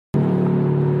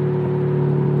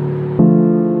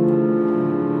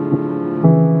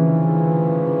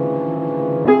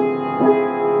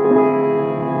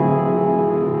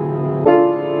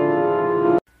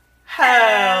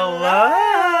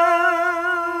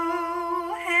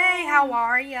How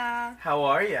are ya? How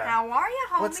are ya? How are ya,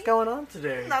 homie? What's going on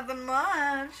today? Nothing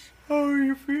much. How are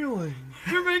you feeling?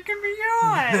 You're making me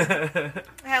yawn.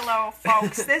 Hello,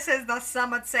 folks. This is the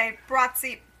Summer Tape brought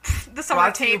to the Summer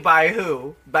Brought to you Tape by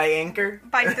who? By Anchor?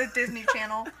 by the Disney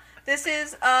Channel. This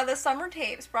is the Summer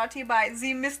Tapes brought to you by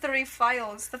The Mystery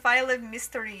Files, the file of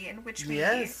mystery in which we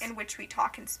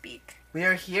talk and speak. We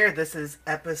are here. This is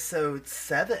episode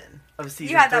 7 of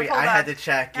season You had that 3. pulled I up. had to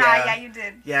check. Yeah, Ah, yeah, you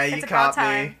did. Yeah, you It's about caught me.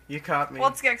 time. You caught me. Well,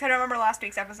 it's good because I don't remember last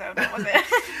week's episode. What was it?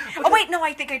 Oh, wait, no,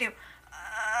 I think I do.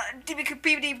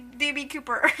 DB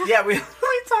Cooper. Yeah, we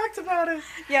talked about it.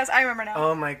 Yes, I remember now.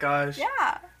 Oh my gosh.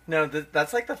 Yeah. No,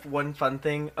 that's like the one fun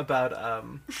thing about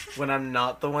when I'm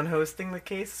not the one hosting the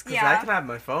case, because Yeah. I can have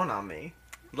my phone on me.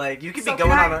 Like, you could So be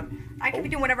going can on I could be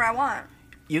doing whatever I want.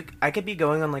 I could be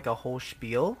going on like a whole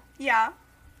spiel, Yeah.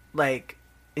 like,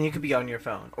 and you could be on your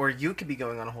phone, or you could be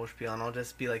going on a whole spiel, and I'll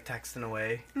just be like texting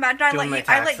away. Imagine I Doing my let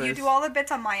you taxes. do all the bits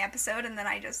on my episode, and then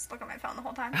I just look at my phone the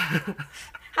whole time.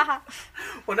 Haha.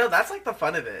 Well, no, that's like the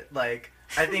fun of it. Like,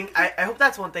 I think I hope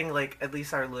that's one thing. Like, at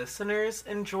least our listeners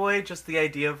enjoy just the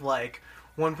idea of like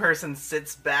one person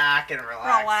sits back and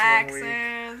relaxes.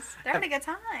 Relaxes. They're having a good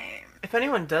time. If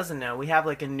anyone doesn't know, we have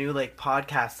like a new like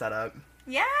podcast setup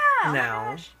Yeah. Oh my now,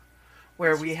 gosh.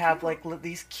 where That's we just have cute. like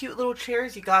these cute little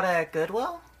chairs you got at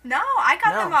Goodwill. No, I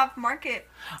got No. them off Facebook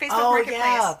Oh Marketplace.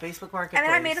 yeah, Facebook Marketplace. And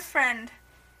then I made a friend.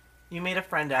 You made a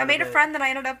friend out I made of a it. friend that I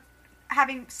ended up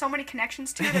having so many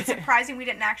connections to that's surprising we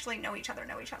didn't actually know each other.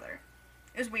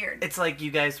 It was weird. It's like you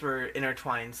guys were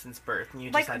intertwined since birth, and you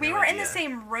just Like, had we no were in idea. the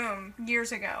same room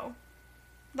years ago.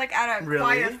 Like, at a Really?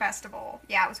 choir festival.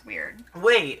 Yeah, it was weird.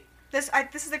 Wait, This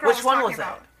is the girl I which was one talking was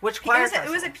about. it? Which choir It was a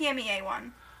festival? PMEA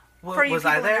one. W- For you was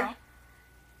I people who there? know.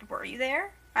 Were you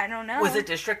there? I don't know. Was it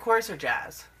district course or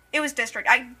jazz? It was district.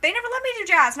 They never let me do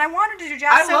jazz, and I wanted to do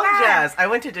jazz I so love bad. jazz. I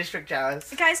went to district jazz.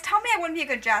 Guys, tell me I wouldn't be a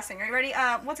good jazz singer. You ready?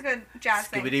 What's a good jazz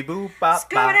thing? Skibbity boop bop bop.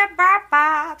 Skibbity bop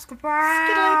bop, Skiddly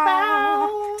skibbity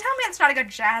bow. Tell me it's not a good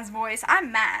jazz voice.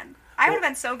 I'm mad. I would have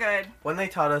been so good. One they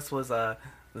taught us was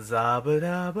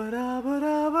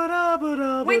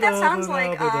zabba-dabba-dabba-dabba-dabba-dabba-dabba-dabba. Wait, that sounds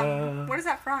like what is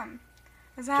that from?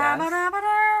 It's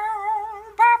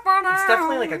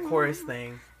definitely like a chorus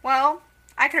thing. Well,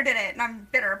 I could have did it, and I'm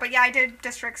bitter. But yeah, I did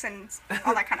districts and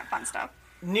all that kind of fun stuff.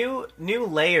 New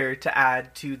layer to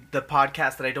add to the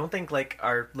podcast that I don't think like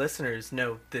our listeners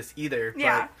know this either.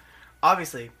 Yeah. But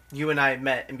obviously, you and I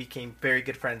met and became very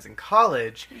good friends in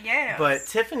college. Yes. But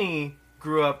Tiffany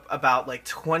grew up about like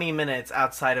 20 minutes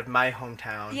outside of my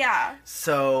hometown. Yeah.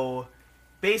 So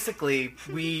basically,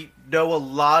 we know a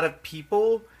lot of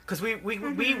people because we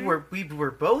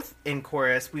were both in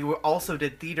chorus. We also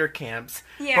did theater camps,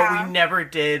 Yeah. but we never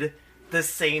did the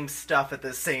same stuff at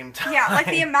the same time. Yeah, like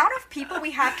the amount of people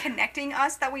we have connecting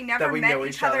us that we never That we met know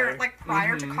each each other other. like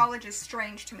prior to college is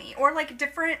strange to me. Or like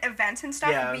different events and stuff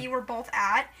Yeah. we were both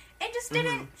at and just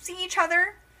didn't see each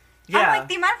other. Yeah. I'm like,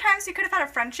 the amount of times we could have had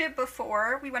a friendship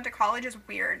before we went to college is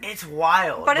weird. It's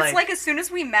wild. But it's like as soon as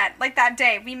we met, like that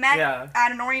day, we met Yeah.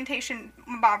 at an orientation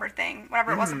bobber thing,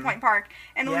 whatever it was at Point Park.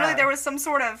 And literally Yeah. there was some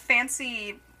sort of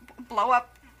fancy blow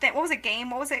up thing. What was it, game?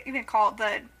 What was it even called?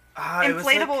 The it was,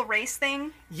 like- inflatable race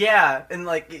thing? Yeah, and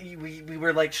like we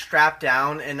were like strapped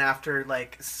down, and after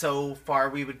like so far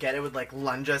we would get, it would like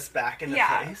lunge us back into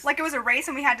Yeah, place. like it was a race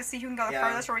and we had to see who can go the Yeah.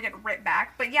 furthest or we get ripped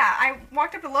back. But yeah, I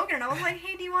walked up to Logan and I was like,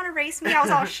 hey, do you want to race me? I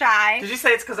was all shy. Did you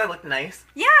say it's because I look nice?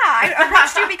 Yeah, I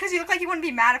approached you because you look like you wouldn't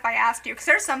be mad if I asked you. Because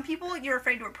there's some people you're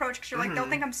afraid to approach because you're like, they'll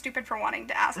think I'm stupid for wanting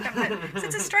to ask them. But since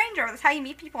it's a stranger, that's how you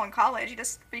meet people in college. You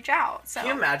just reach out. So Can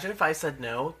you imagine if I said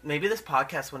no? Maybe this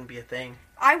podcast wouldn't be a thing.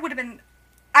 I would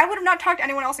have not talked to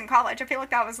anyone else in college. I feel like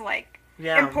that was like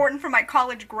Yeah. important for my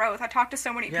college growth. I talked to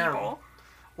so many Yeah. people.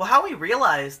 Well, how we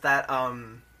realized that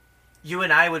you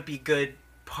and I would be good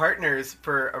partners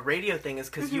for a radio thing is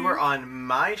because you were on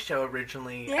my show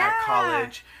originally Yeah. at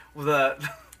college.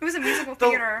 It was a musical The-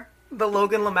 theater. The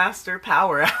Logan LeMaster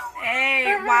Power Hour.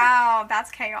 Hey, wow, that's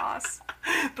chaos.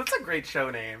 That's a great show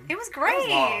name. It was great.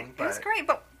 long, It was but- great,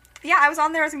 but yeah, I was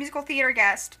on there as a musical theater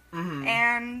guest, Mhm.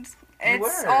 and You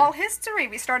it's were. all history.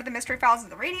 We started the Mystery Files of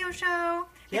the radio show,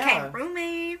 Yeah. became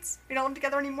roommates. We don't live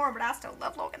together anymore, but I still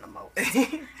love Logan the most.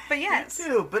 But yes, Me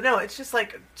too. But no, it's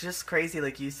just crazy,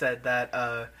 like you said,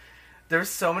 that there's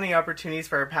so many opportunities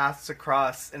for our paths to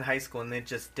cross in high school, and they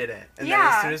just didn't. And then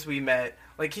Yeah. as soon as we met,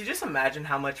 like, can you just imagine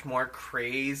how much more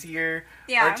crazier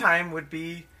Yeah. our time would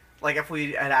be, like, if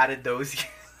we had added those years?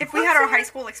 if we had our high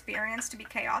school experience to be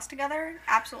chaos together,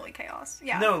 absolutely chaos.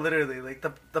 Yeah. No, literally, like,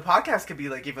 the podcast could be,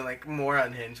 like, even, like, more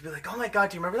unhinged. Be like, oh my god,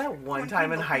 do you remember that one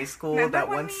time in high school, Remember that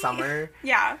when one we- summer?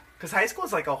 Yeah. Because high school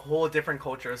is like a whole different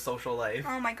culture of social life.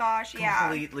 Oh my gosh, yeah.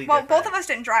 Completely well, different. both of us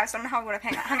didn't drive, so I don't know how we would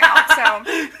have hung out. So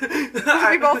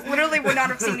we both literally would not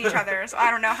have seen each other. So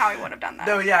I don't know how we would have done that.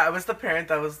 No, yeah, I was the parent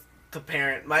that was the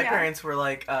parent. My parents were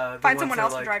like, find someone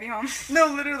else to drive you home. No,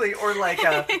 literally, or like,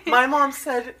 my mom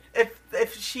said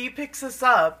if she picks us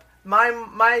up,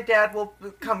 my dad will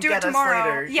come get us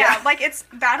later. Yeah, like it's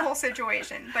that whole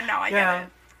situation. But no, I get it.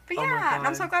 But yeah, and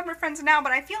I'm so glad we're friends now.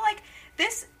 But I feel like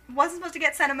this wasn't supposed to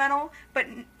get sentimental, but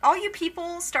all you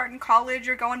people starting college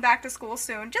or going back to school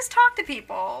soon, just talk to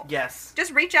people. Yes.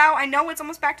 Just reach out. I know it's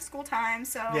almost back to school time,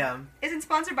 so yeah. Isn't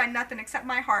sponsored by nothing except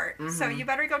my heart. Mm-hmm. So you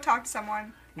better go talk to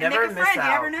someone. And never make a friend. Out.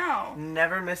 You never know.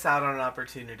 Never miss out on an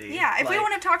opportunity. Yeah, if we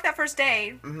wouldn't have talked that first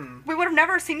day, we would have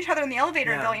never seen each other in the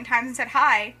elevator a million times and said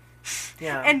hi.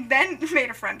 Yeah. And then made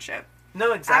a friendship.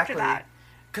 No, exactly. After that.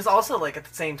 Because also, like, at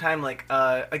the same time, like,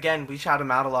 again, we shout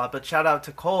him out a lot, but shout out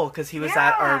to Cole, because he was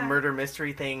at our murder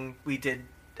mystery thing we did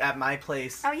at my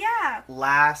place. Oh, yeah.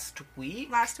 Last week?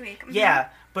 Mm-hmm. Yeah,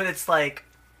 but it's like,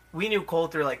 we knew Cole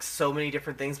through, like, so many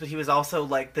different things, but he was also,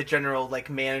 like, the general, like,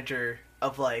 manager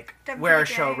of, like, where our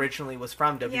show originally was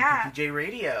from, WPPJ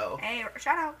Radio. Hey,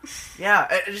 shout out. Yeah,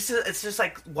 it's just,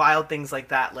 like, wild things like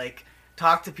that, like...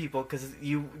 Talk to people, because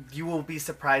you will be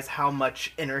surprised how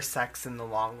much intersects in the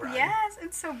long run. Yes,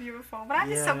 it's so beautiful. But I'm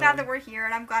just so glad that we're here,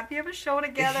 and I'm glad we have a show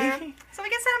together. So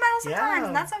we get sentimental sometimes,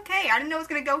 and that's okay. I didn't know it was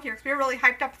going to go here, because we were really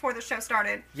hyped up before the show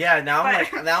started. Yeah, now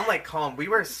I'm like calm. We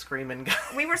were screaming.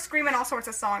 We were screaming all sorts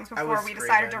of songs before we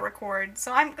decided to record.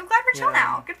 So I'm glad we're chill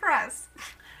now. Good for us.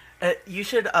 You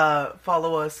should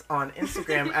follow us on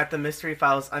Instagram at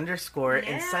 @themysteryfiles_ and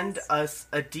send us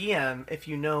a DM if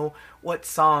you know what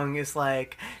song is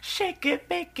like shake it,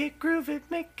 make it, groove it,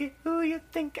 make it who you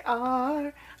think you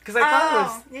are. Because I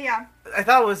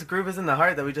thought it was Groove Is in the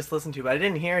Heart that we just listened to, but I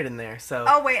didn't hear it in there. So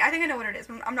oh wait, I think I know what it is.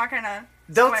 I'm not gonna.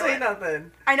 Don't say nothing.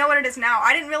 I know what it is now.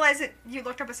 I didn't realize that you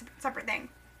looked up a separate thing.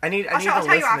 I'll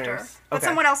tell you after. But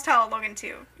someone else tell Logan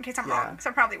too, in case I'm wrong, because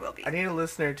I probably will be. I need a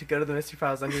listener to go to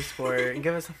themysteryfiles_ and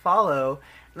give us a follow.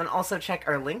 And then also check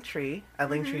our Linktree at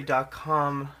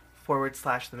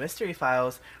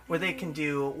linktree.com/themysteryfiles, where they can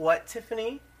do what,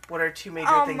 Tiffany? What are two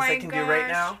major things they can do right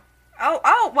now?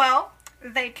 Well,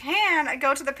 they can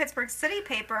go to the Pittsburgh City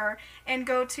paper and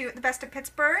go to the Best of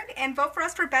Pittsburgh and vote for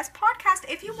us for Best Podcast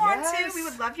if you want to. We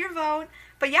would love your vote.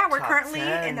 But yeah, we're currently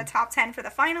in the top 10 for the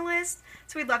finalists,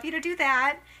 so we'd love you to do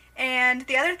that. And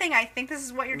the other thing, I think this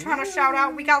is what you're trying to shout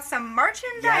out, we got some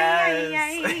merchandise.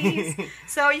 Yes.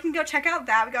 So you can go check out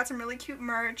that. We got some really cute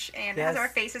merch, and it has our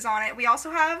faces on it. We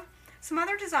also have some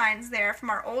other designs there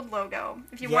from our old logo,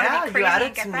 if you want to be crazy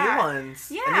and get that. New ones.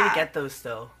 Yeah. I need to get those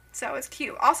still. So it's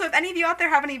cute. Also, if any of you out there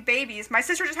have any babies, my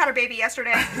sister just had a baby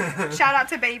yesterday. Shout out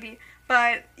to baby.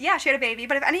 But yeah, she had a baby.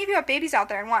 But if any of you have babies out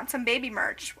there and want some baby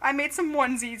merch, I made some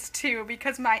onesies too,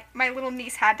 because my little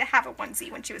niece had to have a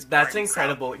onesie when she was born. That's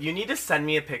incredible. So. You need to send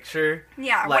me a picture.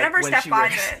 Yeah, whenever Steph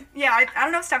buys it. Yeah, I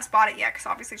don't know if Steph's bought it yet, because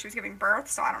obviously she was giving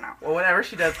birth, so I don't know. Well, whenever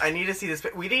she does, I need to see this.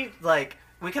 We need, like...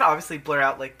 We could obviously blur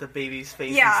out, like, the baby's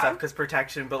face and stuff because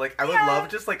protection, but, like, I would love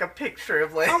just, like, a picture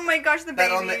of, like... Oh my gosh, the baby.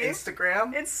 That on the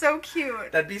Instagram. It's so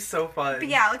cute. That'd be so fun. But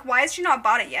yeah, like, why has she not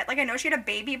bought it yet? Like, I know she had a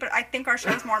baby, but I think our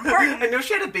show is more important. I know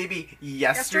she had a baby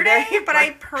yesterday but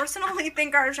I personally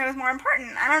think our show is more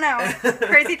important. I don't know.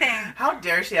 Crazy thing. How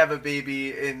dare she have a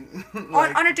baby in,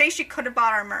 like... On a day she could have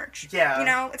bought our merch. Yeah. You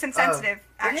know, it's insensitive.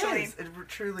 Actually, it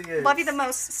truly is. Love you the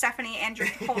most, Stephanie, and your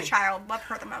whole child. Love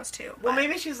her the most too. Well,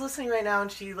 maybe she's listening right now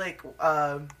and she is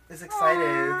excited.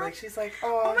 Aww. Like she's like,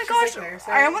 oh my gosh!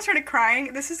 I almost started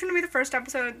crying. This is gonna be the first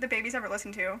episode the baby's ever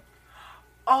listened to.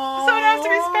 Oh, so it has to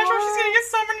be special. She's gonna get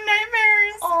so many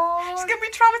nightmares. Oh, she's gonna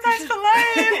be traumatized for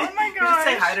life. Oh my gosh! You should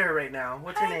say hi to her right now.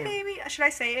 What's her name? Baby. Should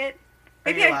I say it?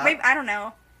 Maybe I don't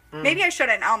know. Maybe I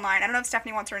shouldn't online. I don't know if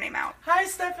Stephanie wants her name out. Hi,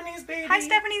 Stephanie's baby. Hi,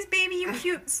 Stephanie's baby. You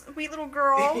cute, sweet little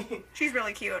girl. She's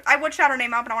really cute. I would shout her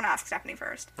name out, but I want to ask Stephanie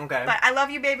first. Okay. But I love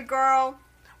you, baby girl.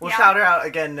 We'll shout her out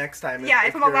again next time. Yeah,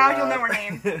 if I'm allowed, you'll know her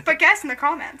name. But guess in the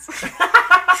comments.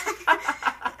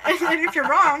 And if you're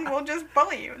wrong, we'll just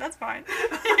bully you. That's fine.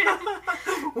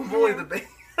 We'll bully the baby.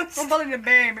 We'll bully the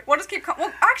baby. We'll just keep...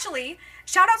 Well, actually,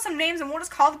 shout out some names and we'll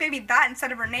just call the baby that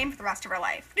instead of her name for the rest of her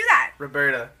life. Do that.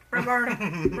 Roberta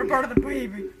the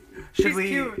baby. She's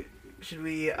cute. Should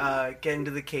we get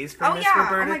into the case for Miss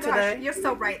Roberta today? You're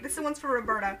so right. This one's for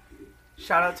Roberta.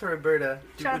 Shout out to Roberta.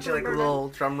 Would you like a little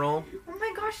drum roll? Oh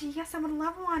my gosh, yes, I would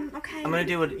love one. Okay. I'm going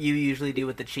to do what you usually do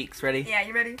with the cheeks. Ready? Yeah,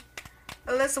 you ready?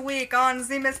 This week on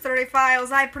The Mystery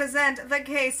Files, I present the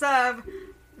case of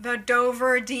the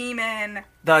Dover Demon.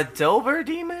 The Dover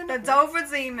Demon? The Dover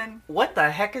Demon. What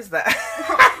the heck is that?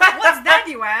 What's that,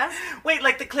 you ask? Wait,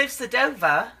 like the cliffs of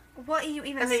Dover? What are you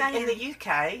even saying? In the UK?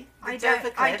 I don't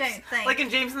think. Like in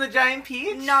James and the Giant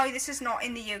Peach? No, this is not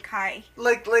in the UK.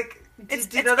 Like, do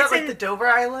you know that, like, the Dover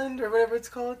Island, or whatever it's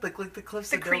called? Like the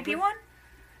cliffs of Dover? The creepy one?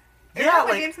 Yeah,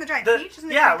 like James and the Giant Peach?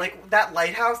 Isn't it yeah, creepy? like that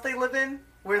lighthouse they live in,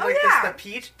 where, like, the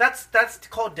peach. That's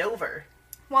called Dover.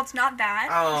 Well, it's not that.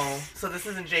 Oh, so this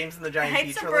isn't James and the Giant Peach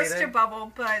related? I hate to burst your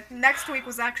bubble, but next week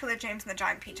was actually the James and the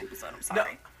Giant Peach episode. I'm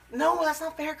sorry. No, that's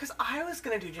not fair, because I was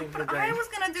going to do James and the Giant. I was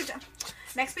going to do...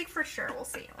 Next week for sure. We'll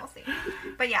see.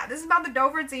 But yeah, this is about the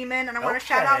Dover Demon, and I want to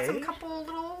shout out some couple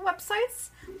little websites.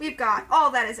 We've got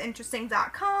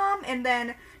allthatisinteresting.com, and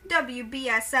then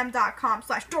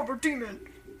wbsm.com/Dover Demon.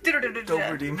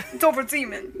 Dover Demon. Dover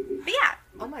Demon. But yeah.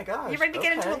 Oh my gosh. You ready to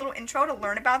get into a little intro to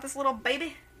learn about this little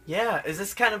baby? Yeah. Is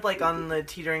this kind of like on the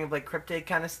teetering of like cryptid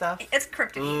kind of stuff? It's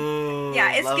cryptid. Ooh,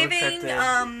 yeah, it's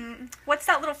giving, what's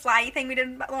that little fly thing we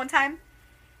did one time?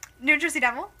 New Jersey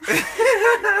Devil. I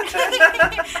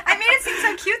made it seem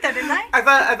so cute though, didn't I?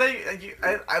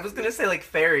 I was gonna say like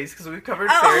fairies, because we've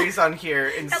covered fairies on here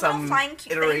in some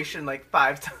iteration like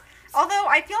 5 times. Although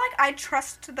I feel like I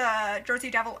trust the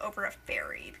Jersey Devil over a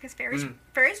fairy, because fairies would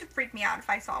freak me out if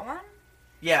I saw one.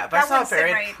 Yeah, if I saw a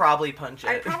fairy, I'd probably punch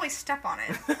it. I'd probably step on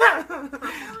it.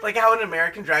 Like how in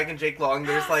American Dragon Jake Long,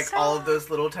 there's like all of those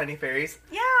little tiny fairies.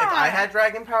 Yeah. If I had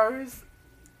dragon powers,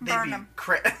 burn them.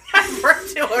 Burn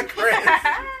to a crisp.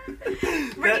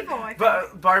 Pretty boy.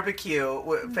 But barbecue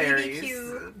fairies.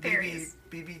 BBQ fairies.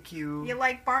 BBQ. You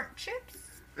like burnt chips?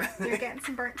 You're getting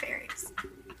some burnt fairies.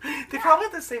 They probably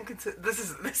have the same We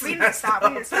need to stop.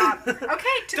 Okay, to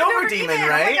the Dover Demon, Demon,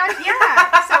 right? Oh my gosh,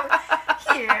 yeah.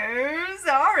 So here's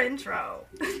our intro.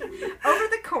 Over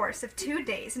the course of 2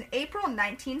 days in April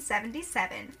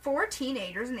 1977, 4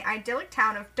 teenagers in the idyllic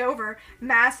town of Dover,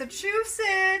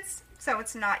 Massachusetts. So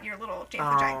it's not your little James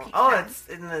the Giant Peach town. It's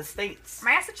in the States.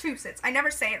 Massachusetts. I never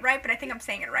say it right, but I think I'm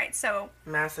saying it right. So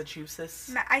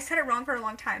Massachusetts. I said it wrong for a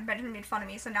long time. Benjamin made fun of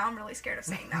me, so now I'm really scared of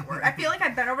saying that word. I feel like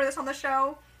I've been over this on the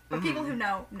show, but people who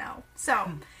know.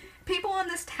 So, people in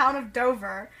this town of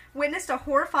Dover witnessed a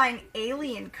horrifying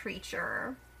alien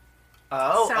creature.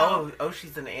 Oh,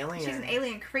 she's an alien. She's an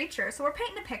alien creature. So we're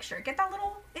painting a picture. Get it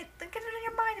in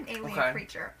your mind, an alien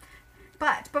creature.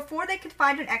 But before they could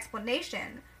find an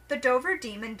explanation, the Dover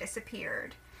Demon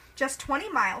disappeared. Just 20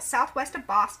 miles southwest of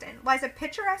Boston lies a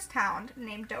picturesque town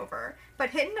named Dover,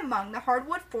 but hidden among the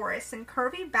hardwood forests and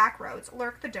curvy back roads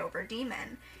lurked the Dover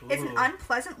Demon. Ooh. It's an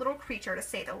unpleasant little creature, to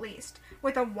say the least,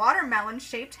 with a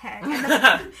watermelon-shaped head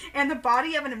and the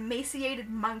body of an emaciated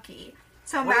monkey.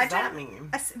 So what imagine does that mean?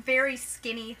 A very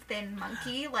skinny, thin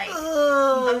monkey, like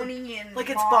bony and like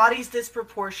long. Its body's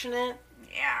disproportionate?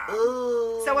 Yeah.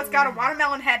 Ooh. So it's got a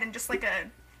watermelon head and just like a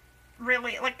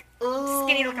really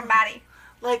skinny looking body.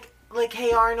 Like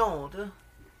Hey Arnold.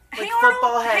 Like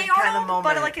football head kind of moment.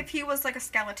 But like if he was like a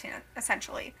skeleton,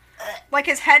 essentially. Like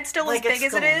his head's still like as big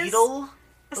as it is.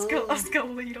 A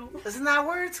skeletal. Isn't that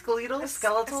word? Skeletal?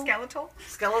 Skeletal? Skeletal?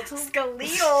 Skeletal?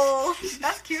 Skeletal.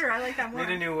 That's cuter. I like that word.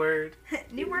 Need a new word.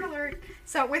 New word alert.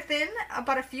 So within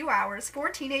about a few hours, 4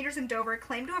 teenagers in Dover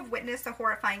claimed to have witnessed a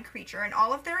horrifying creature, and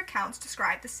all of their accounts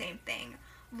described the same thing.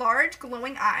 Large,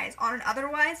 glowing eyes on an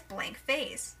otherwise blank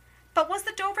face. But was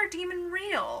the Dover Demon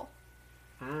real?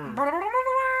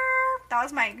 That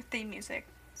was my theme music,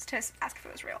 to ask if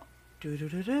it was real.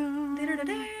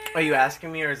 Are you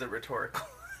asking me, or is it rhetorical?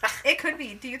 It could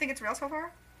be. Do you think it's real so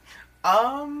far?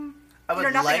 I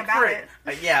would like for it.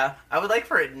 I would like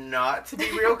for it not to be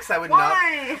real, because I would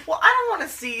Why? Well, I don't want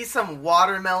to see some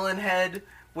watermelon head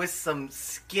with some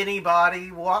skinny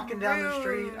body walking down the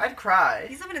street. I'd cry.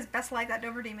 He's living his best life, that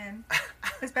Dover Demon.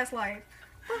 His best life.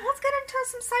 Well, let's get into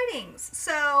some sightings.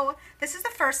 So, this is the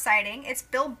first sighting. It's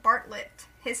Bill Bartlett,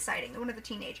 his sighting, one of the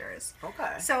teenagers.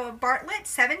 Okay. So, Bartlett,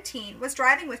 17, was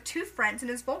driving with 2 friends in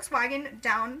his Volkswagen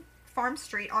down Farm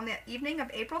Street on the evening of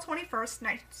April 21st,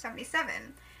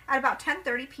 1977, at about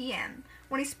 10:30 p.m.,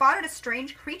 when he spotted a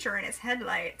strange creature in his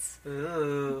headlights.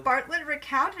 Ooh. Bartlett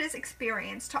recounted his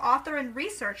experience to author and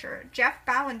researcher Jeff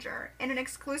Ballinger in an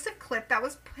exclusive clip that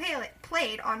was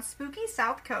played on Spooky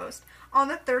South Coast on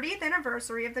the 30th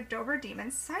anniversary of the Dover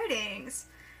Demon sightings.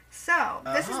 So,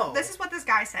 this is what this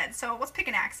guy said. So, let's pick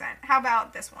an accent. How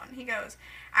about this one? He goes,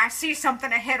 "I see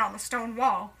something ahead on the stone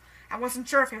wall. I wasn't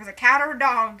sure if it was a cat or a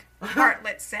dog,"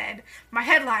 Bartlett said. "My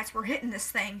headlights were hitting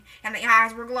this thing, and the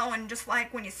eyes were glowing just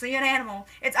like when you see an animal.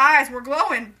 Its eyes were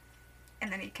glowing."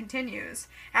 And then he continues,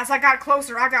 "As I got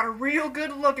closer, I got a real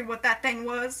good look at what that thing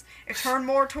was. It turned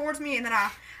more towards me, and then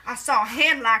I saw a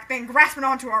hand-like thing grasping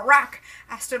onto a rock.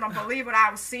 I still don't believe what I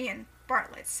was seeing.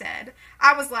 Bartlett said.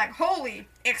 I was like, holy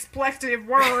expletive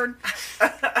word.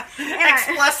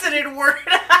 Explicit word.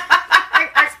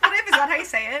 Expletive, is that how you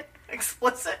say it?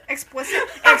 Explicit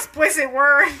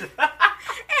word.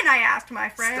 And I asked my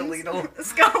friends.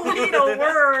 Skeletal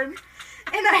word.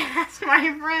 And I asked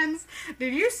my friends,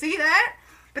 did you see that?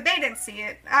 But they didn't see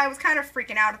it. I was kind of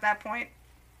freaking out at that point.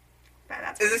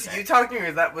 Is this you talking, or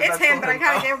is that... It's him, but I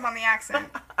kind of gave him on the accent.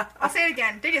 I'll say it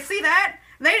again. Did you see that?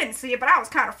 They didn't see it, but I was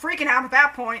kind of freaking out at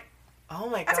that point. Oh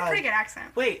my god. That's a pretty good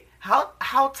accent. Wait,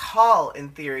 how tall in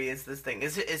theory is this thing?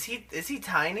 Is he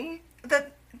tiny?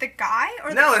 The guy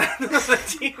or no,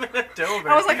 the demon of Dover.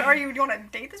 I was like, do you want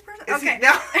to date this person? Okay.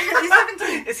 No. He's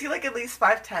 17. Is he like at least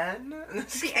 5'10"?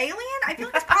 The alien? I feel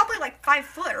like it's probably like 5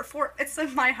 foot or 4. It's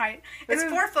my height. It's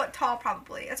 4 foot tall,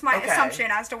 probably. It's my assumption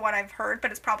as to what I've heard,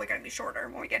 but it's probably going to be shorter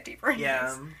when we get deeper into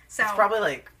this. So it's probably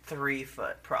like 3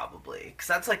 foot, probably, because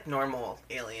that's like normal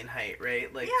alien height,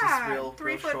 right? Like just real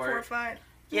 3 foot, short. 4 foot.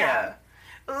 Yeah.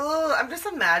 Ugh, I'm just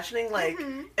imagining, like,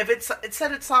 if it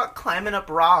said it saw it climbing up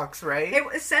rocks, right?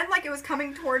 It said, like, it was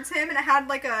coming towards him, and it had,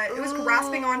 like, it was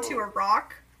grasping onto a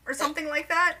rock or something like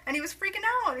that, and he was freaking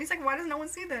out. He's like, why does no one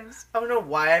see this? I don't know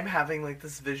why I'm having, like,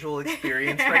 this visual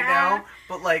experience right now,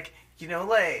 but, like, you know,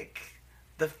 like,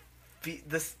 the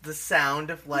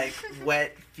sound of, like,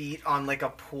 wet feet on, like, a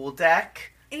pool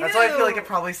deck? Ew. That's what I feel like it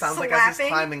probably sounds like as he's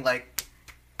climbing, like...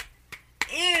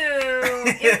 Ew.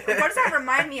 What does that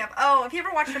remind me of? Oh, have you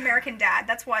ever watched American Dad?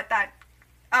 That's what that...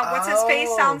 what's his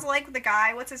face sounds like? The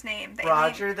guy, what's his name?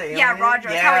 Roger, the alien? Yeah, Roger.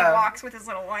 That's how he walks with his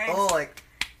little legs. Oh, like...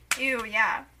 Ew,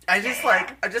 yeah. I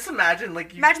just imagine,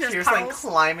 like, you seriously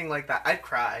climbing like that. I'd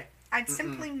cry. I'd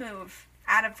simply move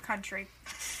out of country.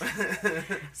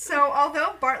 So,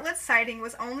 although Bartlett's sighting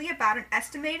was only about an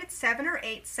estimated 7 or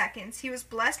 8 seconds, he was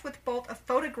blessed with both a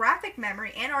photographic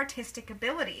memory and artistic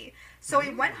ability. So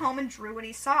he went home and drew what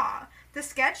he saw. The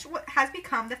sketch has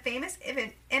become the famous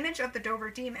image of the Dover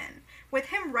Demon, with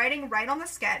him writing right on the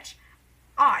sketch,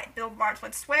 I, Bill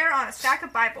Bartlett, swear on a stack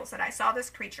of Bibles that I saw this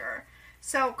creature.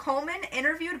 So Coleman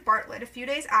interviewed Bartlett a few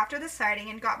days after the sighting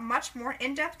and got much more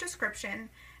in-depth description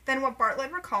than what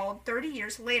Bartlett recalled 30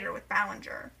 years later with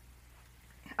Ballinger.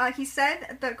 He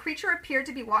said the creature appeared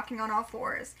to be walking on all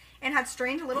fours and had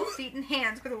strange little feet and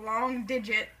hands with long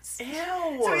digits.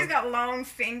 Ew. So he's got long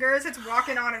fingers. It's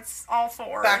walking on its all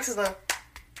fours. Back to the...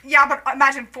 Yeah, but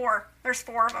imagine 4. There's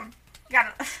 4 of them. You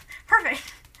got it.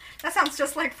 Perfect. That sounds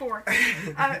just like 4.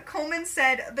 Coleman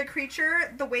said the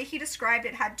creature, the way he described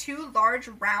it, had 2 large,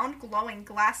 round, glowing,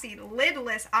 glassy,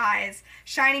 lidless eyes,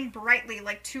 shining brightly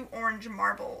like 2 orange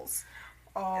marbles.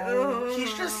 Oh,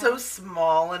 he's just so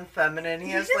small and feminine.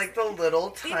 He has like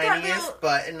the tiniest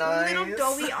button eyes. Little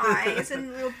doughy eyes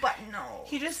and little button nose.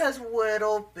 He just has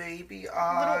little baby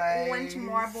eyes. Little orange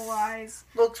marble eyes.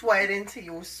 Looks right into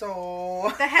your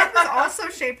soul. The head was also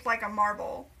shaped like a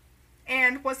marble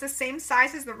and was the same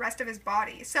size as the rest of his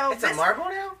body. So it's a marble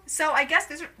now? So I guess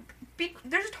they're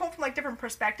just told from like different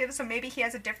perspectives, so maybe he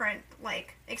has a different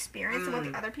like experience than what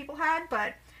the other people had,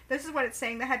 but this is what it's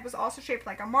saying. The head was also shaped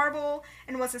like a marble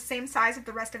and was the same size as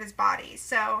the rest of his body.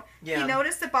 So he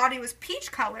noticed the body was peach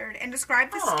colored and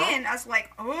described the skin as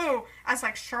like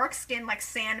shark skin, like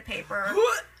sandpaper.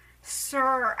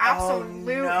 Sir,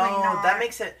 absolutely not. That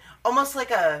makes it almost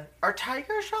like are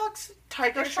tiger sharks?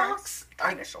 Tiger sharks?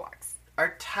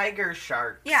 Are tiger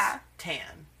sharks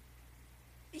tan?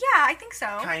 Yeah, I think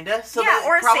so. Kinda? So yeah,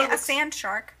 or a sand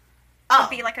shark would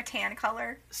be like a tan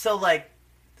color. So like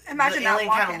imagine the alien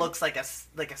kind of looks like a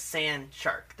sand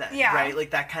shark then, right?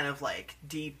 Like that kind of like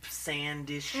deep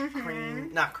sandish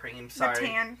cream, not cream, sorry. The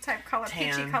tan type color,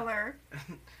 peachy color.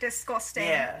 Disgusting.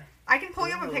 Yeah. I can pull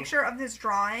you up a picture of this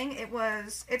drawing.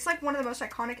 It's like one of the most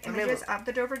iconic images of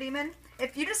the Dover Demon.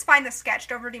 If you just find the sketch,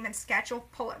 Dover Demon sketch, you'll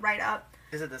pull it right up.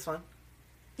 Is it this one?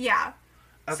 Yeah.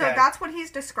 Okay. So that's what he's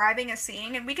describing as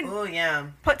seeing, and we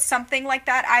can put something like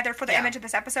that either for the image of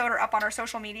this episode or up on our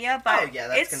social media, but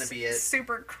that's going to be it.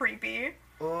 Super creepy.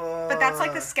 But that's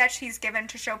like the sketch he's given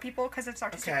to show people because it's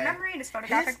artistic memory and his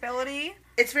photographic ability.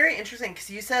 It's very interesting because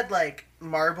you said like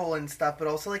marble and stuff, but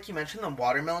also like you mentioned the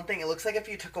watermelon thing. It looks like if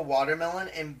you took a watermelon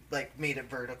and like made it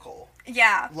vertical.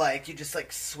 Yeah. Like you just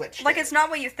like switched it. It's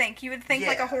not what you think. You would think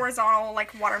like a horizontal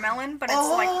like watermelon, but it's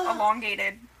like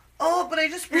elongated. Oh, but I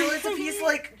just realized if he's,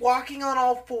 like, walking on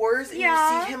all fours and you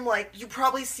see him, like, you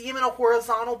probably see him in a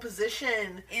horizontal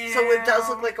position. Ew. So it does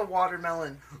look like a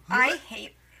watermelon. I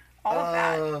hate all of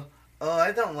that. Oh,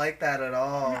 I don't like that at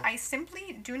all. I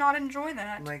simply do not enjoy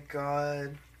that. Oh my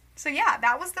god. So yeah,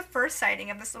 that was the first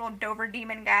sighting of this little Dover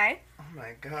demon guy. Oh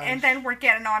my gosh. And then we're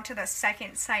getting on to the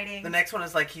second sighting. The next one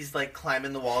is like he's like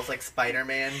climbing the walls like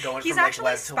Spider-Man, going he's from like actually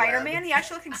web to web. Spider-Man. He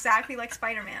actually looks exactly like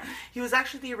Spider-Man. He was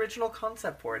actually the original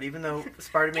concept for it, even though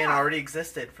Spider-Man already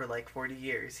existed for like 40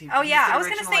 years. I was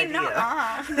gonna say no.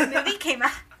 The movie came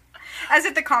out as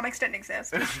if the comics didn't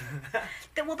exist.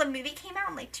 The movie came out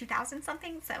in like 2000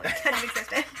 something, so it couldn't have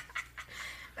existed.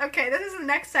 Okay, this is the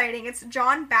next sighting. It's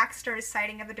John Baxter's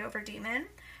sighting of the Dover Demon.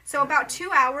 So about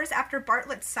 2 hours after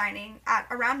Bartlett's sighting, at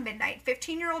around midnight,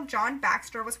 15-year-old John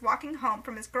Baxter was walking home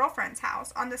from his girlfriend's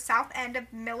house on the south end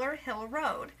of Miller Hill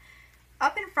Road.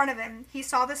 Up in front of him, he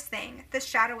saw this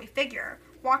shadowy figure,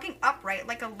 walking upright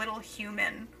like a little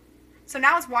human. So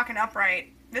now it's walking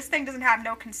upright. This thing doesn't have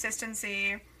no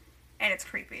consistency, and it's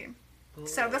creepy.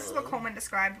 So this is what Coleman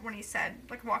described when he said,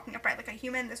 like, walking upright like a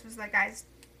human. This was the guy's,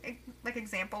 like,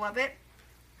 example of it.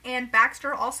 And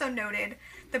Baxter also noted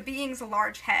the being's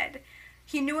large head.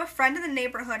 He knew a friend in the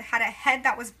neighborhood had a head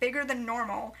that was bigger than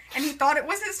normal, and he thought it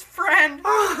was his friend.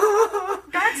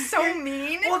 That's so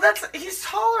mean. Well, he's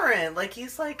tolerant. Like,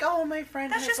 he's like, oh, my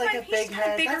friend has like a big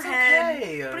head. That's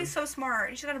okay. But he's so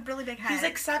smart. He should have a really big head. He's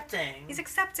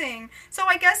accepting. So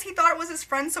I guess he thought it was his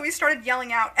friend, so he started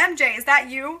yelling out, MJ, is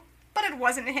that you? But it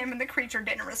wasn't him, and the creature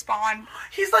didn't respond.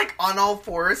 He's like on all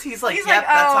fours. He's like, that's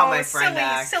how my friend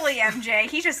acts. Silly MJ.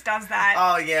 He just does that.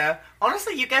 Oh, yeah.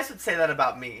 Honestly, you guys would say that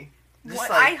about me.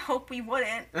 What? I hope we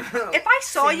wouldn't. If I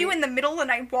saw you in the middle of the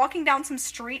night walking down some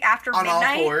street after midnight... On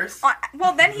all fours?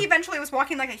 Well, then he eventually was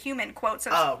walking like a human, quote,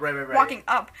 so right. walking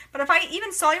up. But if I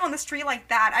even saw you on the street like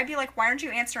that, I'd be like, why aren't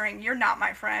you answering? You're not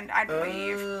my friend. I'd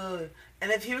leave.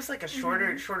 And if he was like a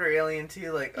shorter alien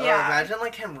too, like, imagine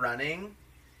like him running...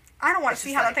 I don't want to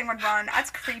see how that thing would run.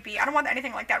 That's creepy. I don't want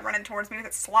anything like that running towards me with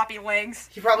its sloppy legs.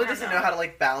 He probably doesn't know how to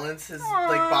like balance his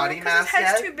like body mass his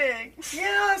head's too big.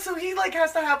 Yeah, so he like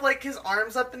has to have like his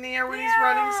arms up in the air when he's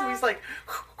running. So he's like,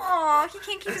 aw, he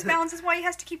can't keep his balance. That's why he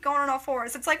has to keep going on all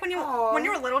fours. It's like when you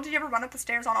were little. Did you ever run up the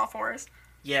stairs on all fours?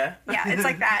 Yeah. Yeah, it's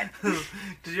like that.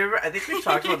 Did you ever? I think we've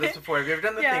talked about this before. Have you ever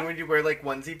done the thing when you wear like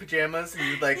onesie pajamas and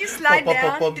you like you slide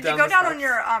down? Did you go down on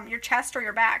your chest or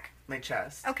your back? My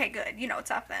chest. Okay, good. You know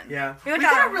what's up then. Yeah. We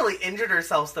got really injured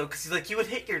ourselves though, because like you would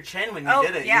hit your chin when you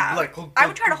did it. Yeah. Like, I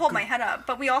would try to hold my head up,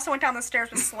 but we also went down the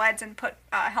stairs with sleds and put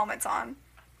helmets on.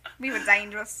 We were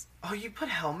dangerous. Oh, you put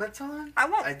helmets on?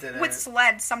 I didn't. With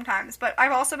sleds sometimes, but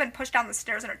I've also been pushed down the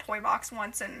stairs in a toy box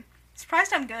once, and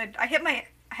surprised I'm good. I hit my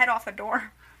head off the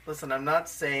door. Listen, I'm not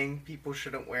saying people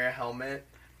shouldn't wear a helmet,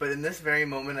 but in this very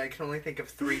moment, I can only think of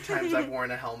 3 times I've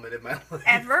worn a helmet in my life.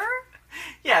 Ever?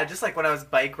 Yeah, just like when I was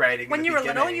bike riding. When you were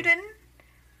little, you didn't?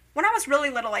 When I was really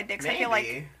little, I did, because I feel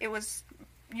like it was...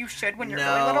 You should when you're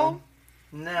really little.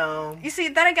 No. You see,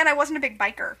 then again, I wasn't a big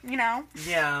biker, you know?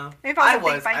 Yeah. Maybe if I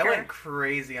was a big biker. I went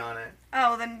crazy on it.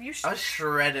 Oh, then you should... I was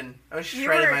shredding my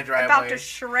driveway. You were about to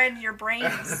shred your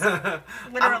brains,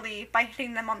 literally, by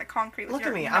hitting them on the concrete with Look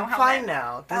your at me, I'm helmet. Fine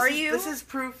now. You? This is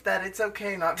proof that it's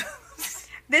okay not to...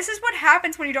 This is what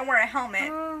happens when you don't wear a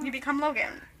helmet. You become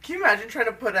Logan. Can you imagine trying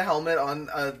to put a helmet on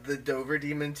the Dover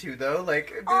Demon too, though?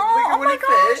 Like, oh my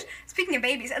gosh! Fit? Speaking of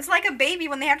babies, it's like a baby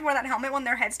when they have to wear that helmet when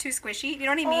their head's too squishy. You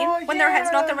know what I mean? When their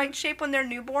head's not the right shape when they're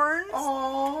newborns.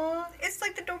 Oh. It's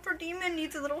like the Dover Demon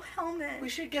needs a little helmet. We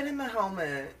should get him a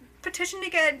helmet. Petition to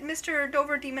get Mr.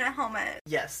 Dover Demon a helmet.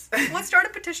 Yes. Let's start a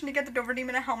petition to get the Dover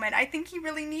Demon a helmet. I think he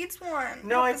really needs one.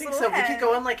 No, I think so. We could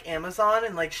go on like Amazon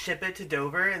and like ship it to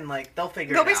Dover and like they'll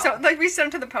figure it out. Like we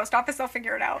send them to the post office, they'll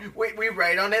figure it out. We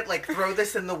write on it like throw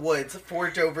this in the woods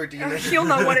for Dover Demon. He'll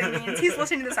know what it means. He's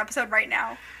listening to this episode right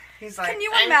now. He's like, can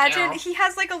you imagine? He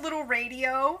has like a little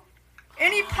radio.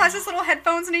 And he has his little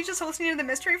headphones and he's just listening to the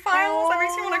mystery files. That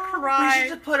makes me want to cry. We should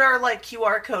just put our like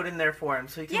QR code in there for him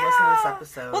so he can listen to this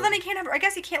episode. Well, then I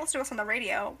guess he can't listen to us on the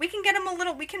radio. We can get him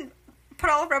we can put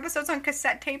all of our episodes on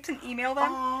cassette tapes and email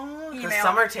them. The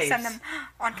summer tapes. Send them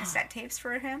on cassette tapes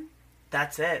for him.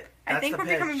 That's it. I think we're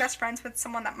becoming best friends with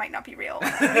someone that might not be real.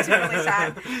 It makes me really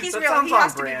sad. He's real. He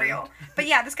has to be real. But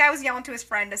yeah, this guy was yelling to his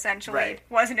friend, essentially. Right.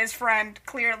 Wasn't his friend.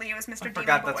 Clearly, it was Mr. Demon Boy. I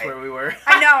forgot that's where we were.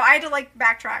 I know. I had to,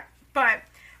 backtrack. But...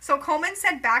 So Coleman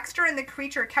said Baxter and the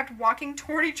creature kept walking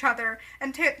toward each other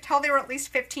until they were at least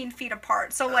 15 feet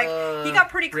apart. So, he got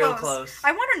pretty close. Real close.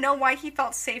 I want to know why he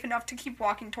felt safe enough to keep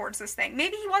walking towards this thing.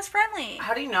 Maybe he was friendly.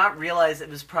 How do you not realize it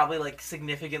was probably,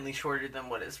 significantly shorter than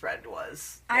what his friend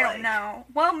was? I don't know.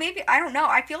 Well, maybe, I don't know.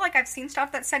 I feel like I've seen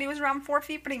stuff that said he was around 4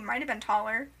 feet, but he might have been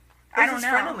taller. I don't know. Is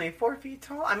his friend only 4 feet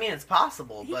tall? I mean, it's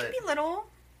possible, He could be little.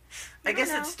 I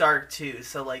guess it's dark too,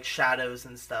 so like shadows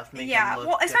and stuff make them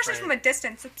look especially different. from a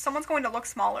distance. Someone's going to look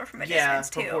smaller from a distance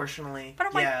too. Yeah, proportionally. But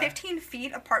I'm like 15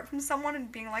 feet apart from someone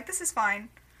and being like, this is fine.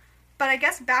 But I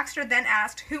guess Baxter then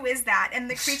asked, who is that? And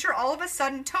the creature all of a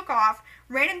sudden took off,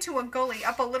 ran into a gully,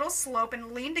 up a little slope,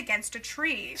 and leaned against a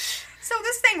tree. So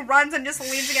this thing runs and just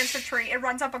leans against a tree. It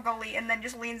runs up a gully and then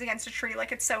just leans against a tree.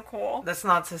 Like, it's so cool. That's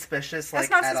not suspicious,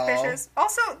 That's not suspicious.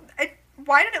 Also,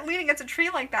 why did it lean against a tree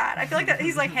like that? I feel like that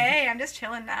he's like, hey, I'm just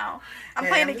chilling now. I'm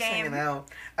playing a game. Hanging out.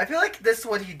 I feel like this is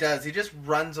what he does. He just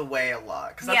runs away a lot.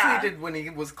 Because that's what he did when he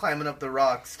was climbing up the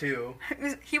rocks, too.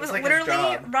 He was like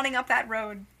literally running up that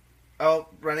road. Oh,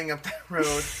 running up that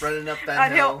road, running up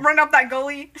that hill. Running up that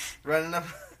gully. Running up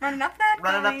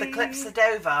the cliffs of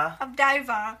Dover.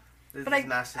 But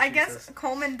I guess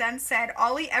Coleman then said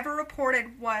all he ever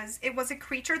reported was it was a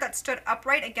creature that stood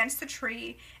upright against the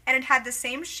tree, and it had the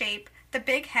same shape, the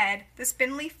big head, the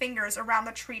spindly fingers around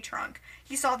the tree trunk.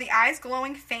 He saw the eyes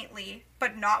glowing faintly,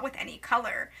 but not with any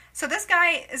color. So this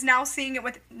guy is now seeing it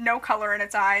with no color in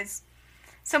its eyes.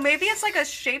 So maybe it's like a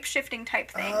shape-shifting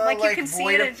type thing. Like you can see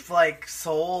it in... like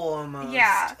soul almost.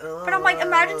 Yeah. But I'm like,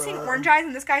 imagine seeing orange eyes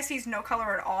and this guy sees no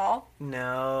color at all.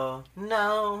 No.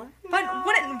 But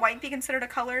wouldn't white be considered a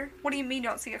color? What do you mean you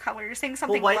don't see a color? You're saying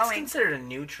something glowing. Well, white's glowing. Considered a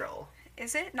neutral.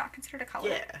 Is it not considered a color?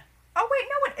 Yeah. Oh, wait,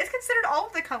 no, it's considered all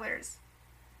of the colors.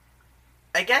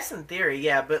 I guess in theory,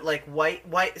 yeah, but like white,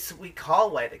 so we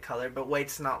call white a color, but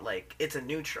white's not like, it's a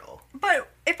neutral. But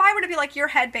if I were to be like, your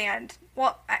headband,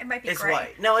 well, it might be gray. It's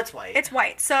white. No, it's white. It's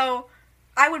white. So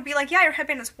I would be like, yeah, your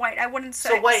headband is white. I wouldn't say...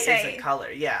 So white is a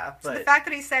color, yeah, but... So the fact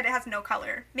that he said it has no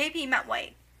color, maybe he meant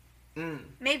white.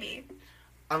 Maybe.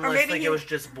 Unless maybe like it was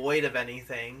just void of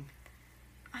anything.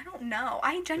 I don't know.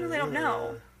 I genuinely don't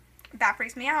know. That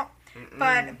freaks me out.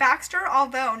 But Baxter,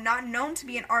 although not known to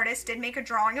be an artist, did make a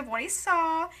drawing of what he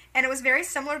saw, and it was very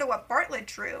similar to what Bartlett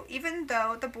drew, even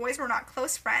though the boys were not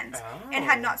close friends and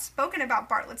had not spoken about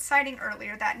Bartlett's sighting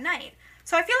earlier that night.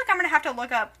 So I feel like I'm going to have to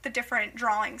look up the different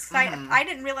drawings. I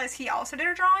didn't realize he also did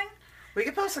a drawing. We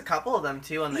could post a couple of them,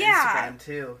 too, on the Instagram,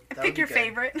 too. Pick your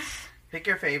favorite. Pick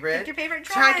your favorite. Pick your favorite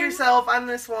drawing. Tag yourself on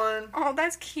this one. Oh,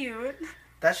 that's cute.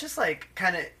 That's just, like,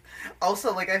 kind of...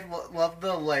 Also, like, I love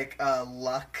the, like,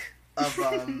 luck of,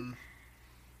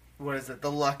 what is it?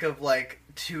 The luck of, like,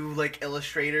 two, like,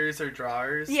 illustrators or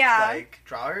drawers. Yeah. Like,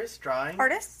 drawers? Drawing?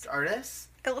 Artists?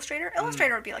 Illustrator?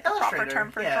 Illustrator would be, like, a proper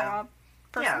term for a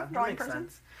drawing person.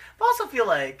 Sense. But I also feel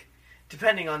like,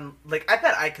 depending on, like, I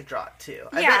bet I could draw it, too.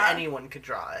 I bet anyone could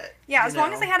draw it. Yeah, as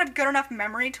long as they had a good enough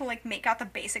memory to, like, make out the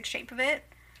basic shape of it.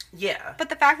 Yeah. But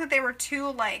the fact that they were two,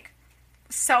 like,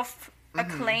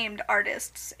 self-acclaimed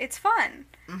artists, it's fun.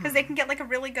 Because they can get, like, a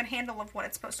really good handle of what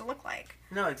it's supposed to look like.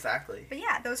 No, exactly. But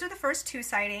yeah, those are the first two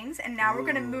sightings, and now we're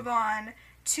going to move on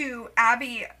to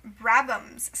Abby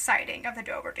Brabham's sighting of the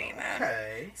Dover Demon.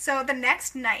 Okay. So the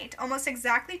next night, almost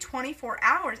exactly 24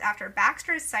 hours after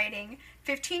Baxter's sighting,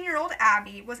 15-year-old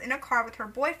Abby was in a car with her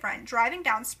boyfriend driving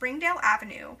down Springdale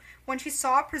Avenue when she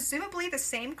saw presumably the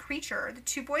same creature the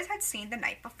two boys had seen the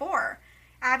night before.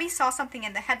 Abby saw something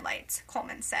in the headlights,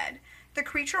 Coleman said. The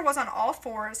creature was on all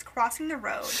fours, crossing the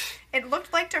road. It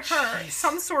looked like to her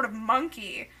some sort of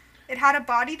monkey. It had a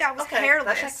body that was hairless.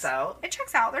 That checks out. It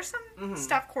checks out. There's some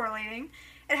stuff correlating.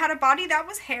 It had a body that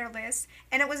was hairless,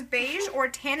 and it was beige or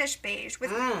tannish beige,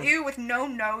 with no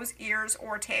nose, ears,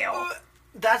 or tail.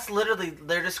 That's literally,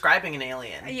 they're describing an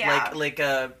alien. Yeah. Like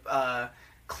a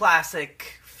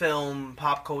classic film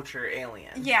pop culture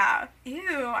alien. Yeah.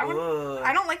 Ew.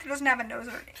 I don't like that it doesn't have a nose.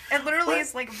 It literally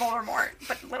is like Voldemort,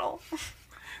 but little.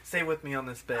 Stay with me on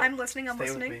this bit. I'm listening. Stay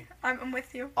listening. With me. I'm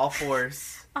with you. All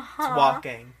fours. It's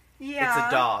walking. Yeah. It's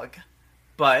a dog.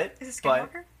 But... Is it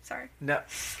Skinwalker? Sorry. No.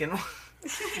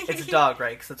 It's a dog,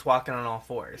 right? Because it's walking on all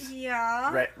fours.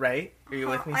 Yeah. Right? Are you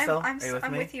with me still? Are you with me?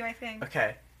 I'm with you, I think.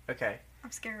 Okay.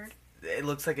 I'm scared. It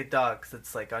looks like a dog because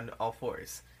it's like on all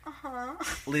fours. Uh-huh.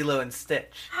 Lilo and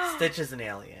Stitch. Stitch is an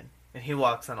alien, and he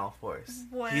walks on all fours.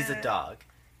 What? He's a dog.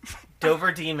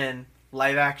 Dover Demon,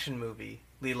 live-action movie,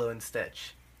 Lilo and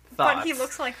Stitch. Thoughts? But he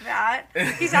looks like that.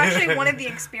 He's actually one of the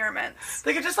experiments.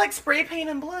 They could just, like, spray paint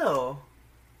him blue.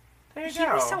 There you go.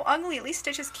 He'd be so ugly. At least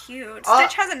Stitch is cute.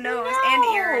 Stitch has a nose and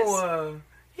ears.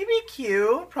 He'd be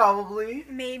cute, probably.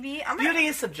 Maybe. Beauty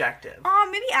is subjective.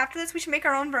 Maybe after this we should make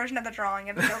our own version of the drawing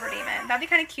of the Dover Demon. That'd be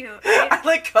kind of cute. Right? I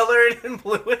like color it in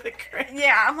blue with a crayon.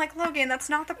 Yeah, I'm like, Logan, that's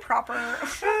not the proper...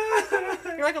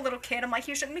 You're like a little kid. I'm like,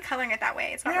 you shouldn't be coloring it that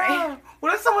way. It's not right.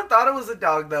 What if someone thought it was a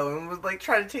dog, though, and was, like,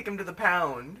 trying to take him to the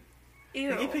pound?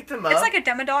 Ew. Like, he picked him up. It's like a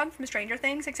Demodog from Stranger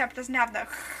Things, except it doesn't have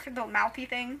the mouthy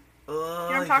thing. You know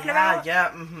what I'm talking about? Yeah,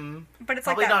 mm-hmm. But it's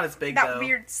probably like that, not as big, that though.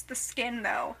 weird, the skin,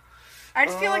 though. I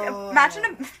just feel like,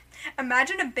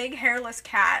 imagine a big hairless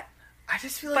cat, I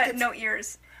just feel like but no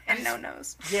ears and no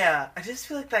nose. Yeah, I just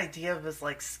feel like the idea of his,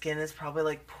 like, skin is probably,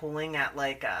 like, pulling at,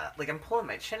 like, I'm pulling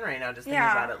my chin right now just thinking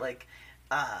about it,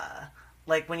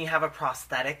 like when you have a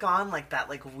prosthetic on, like that,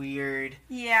 like, weird,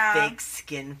 fake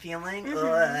skin feeling.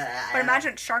 Mm-hmm. But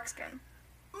imagine shark skin.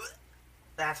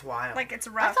 That's wild. Like, it's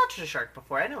rough. I've touched a shark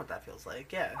before. I know what that feels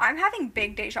like, yeah. I'm having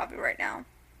big deja vu right now.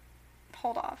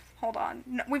 Hold on.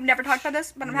 No, we've never talked about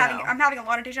this, but I'm having a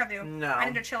lot of deja vu. No. I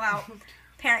need to chill out.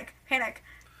 Panic.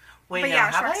 Wait, but no,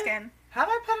 yeah, shark skin. Have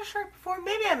I pet a shark before?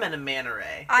 Maybe I meant a manta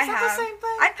ray. I Is that have. the same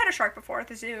thing? I pet a shark before at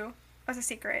the zoo. As a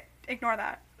secret. Ignore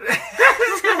that.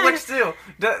 Which zoo?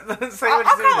 I'll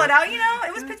call it out, you know?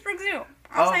 It was Pittsburgh Zoo.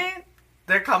 I'm saying.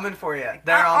 They're coming for you.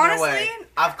 They're on their way.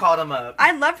 I've called them up.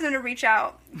 I'd love for them to reach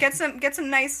out. Get some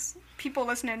nice people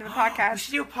listening to the podcast. We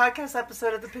should do a podcast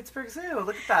episode at the Pittsburgh Zoo.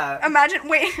 Look at that. Imagine,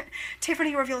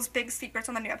 Tiffany reveals big secrets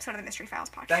on the new episode of the Mystery Files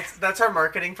podcast. That's our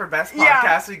marketing for best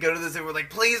podcast. We go to the zoo. We're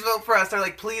like, please vote for us. They're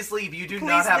like, please leave. You do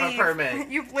not have a permit.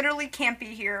 You literally can't be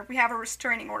here. We have a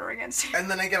restraining order against you.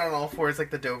 And then I get on all fours like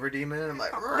the Dover Demon, and I'm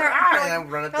like, and I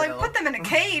run up the hill. Put them in a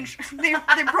cage.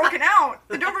 They've broken out.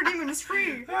 The Dover Demon is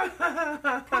free.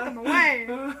 Put them away.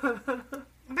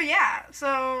 But yeah,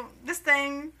 so this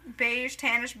thing, beige,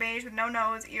 tannish beige with no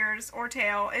nose, ears, or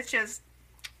tail, it's just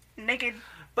naked.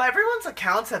 But everyone's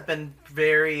accounts have been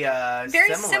very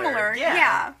similar.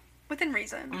 Yeah, within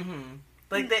reason. Mm-hmm.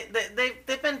 Like,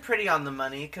 they've been pretty on the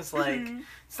money, because, like,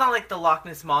 it's not like the Loch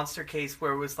Ness Monster case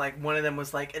where it was, like, one of them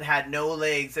was, like, it had no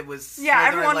legs, it was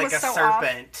everyone like was a so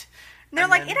serpent. Off. They're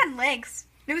like, it had legs.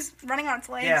 It was running on its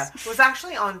legs. Yeah, it was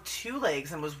actually on 2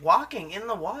 legs and was walking in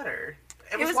the water.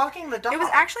 It was walking the dog. It was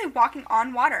actually walking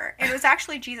on water. It was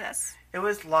actually Jesus. It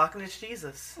was Loch Ness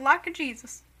Jesus. Loch of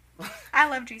Jesus. I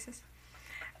love Jesus.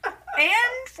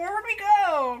 And forward we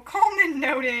go. Coleman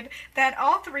noted that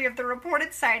all 3 of the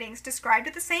reported sightings described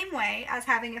it the same way, as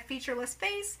having a featureless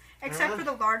face, except for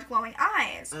the large glowing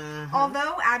eyes. Mm-hmm.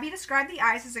 Although Abby described the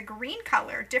eyes as a green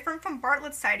color, different from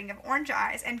Bartlett's sighting of orange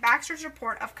eyes, and Baxter's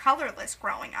report of colorless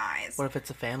growing eyes. What if it's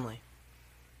a family?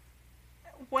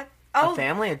 What? A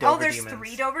family of Dover demons. There's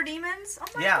 3 Dover demons? Oh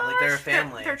my gosh. Yeah, like they're a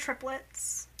family. They're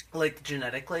triplets. Like,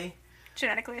 genetically?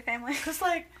 Genetically a family. Because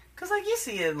you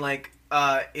see in, like,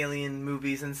 alien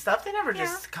movies and stuff, they never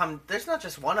just come... There's not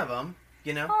just one of them,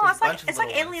 you know? Oh, There's it's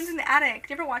like Aliens in the Attic.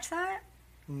 Do you ever watch that?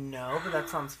 No, but that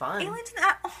sounds fun. Aliens in the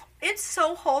Attic. Oh, it's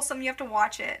so wholesome. You have to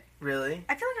watch it. Really?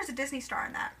 I feel like there's a Disney star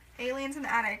in that. Aliens in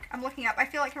the Attic. I'm looking up. I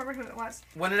feel like I remember who it was.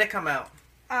 When did it come out?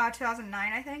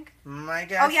 2009, I think. My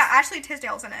guess. Oh, yeah, Ashley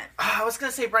Tisdale's in it. I was going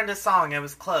to say Brenda Song. I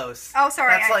was close. Oh,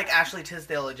 sorry. That's like Ashley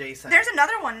Tisdale adjacent. There's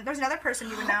another one. There's another person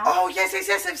you would know. Oh, yes.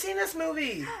 I've seen this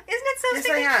movie. Isn't it so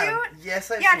stinking cute?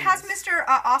 Yes, I've seen it. Yeah, it has Mr.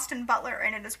 Austin Butler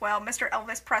in it as well. Mr.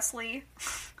 Elvis Presley.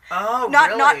 Oh,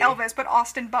 not really? Not Elvis, but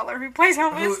Austin Butler, who plays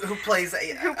Elvis. Who plays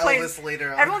Elvis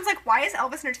later on. Everyone's like, why is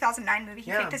Elvis in a 2009 movie?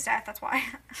 He faked his death, that's why.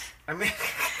 I mean...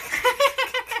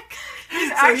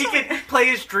 he could play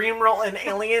his dream role in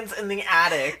Aliens in the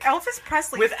Attic. Elvis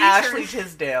Presley with Ashley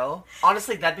Tisdale.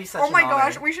 Honestly, that'd be such an honor. Oh my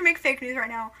gosh, we should make fake news right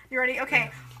now. You ready?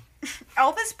 Okay.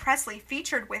 Elvis Presley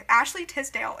featured with Ashley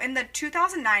Tisdale in the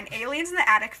 2009 Aliens in the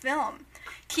Attic film.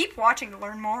 Keep watching to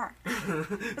learn more.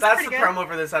 That's the promo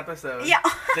for this episode. Yeah.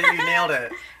 Then you nailed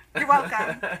it. You're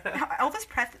welcome. Elvis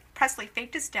Presley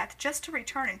faked his death just to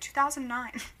return in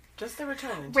 2009. Just to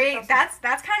return. Wait, that's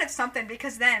kind of something,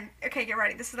 because then... Okay, get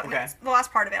ready. This is the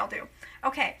last part of it I'll do.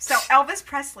 Okay, so Elvis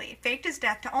Presley faked his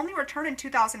death to only return in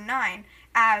 2009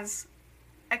 as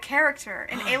a character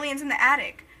in Aliens in the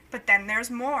Attic. But then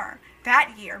there's more.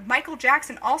 That year, Michael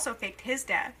Jackson also faked his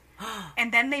death.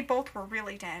 And then they both were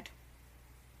really dead.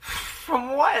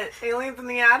 From what? Aliens in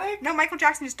the Attic? No, Michael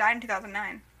Jackson just died in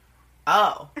 2009.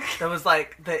 Oh. That was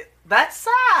like... That's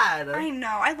sad. I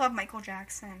know. I love Michael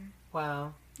Jackson.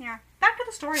 Wow. Yeah. Back to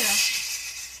the story,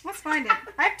 though. Let's find it.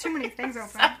 I have too many things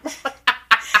open.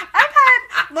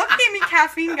 Look at me,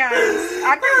 caffeine, guys.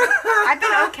 I've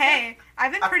been okay.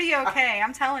 I've been pretty okay.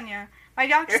 I'm telling you. My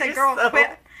doctor said, "Girl,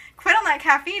 quit on that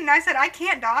caffeine." And I said, "I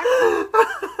can't, doc."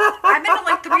 I've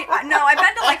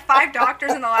been to like 5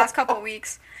 doctors in the last couple of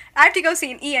weeks. I have to go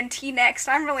see an ENT next.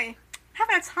 I'm really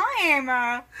having a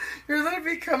time. You're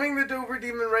literally becoming the Dover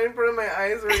Demon right in front of my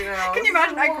eyes right now. Can you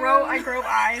imagine? I grow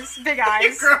eyes, big eyes.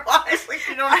 You grow eyes like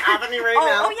you don't have any right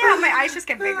now. Oh yeah, my eyes just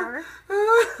get bigger.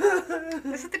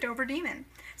 This is the Dover Demon.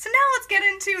 So now let's get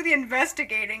into the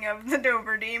investigating of the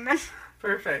Dover Demon.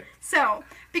 Perfect. So,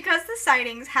 because the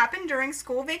sightings happened during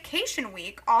school vacation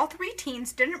week, all three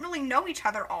teens didn't really know each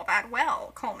other all that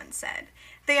well, Coleman said.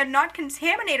 They had not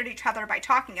contaminated each other by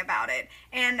talking about it,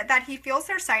 and that he feels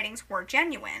their sightings were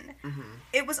genuine. Mm-hmm.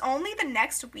 It was only the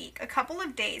next week, a couple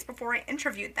of days before I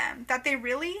interviewed them, that they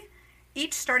really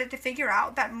each started to figure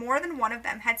out that more than one of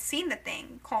them had seen the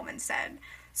thing, Coleman said.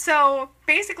 So,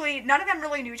 basically, none of them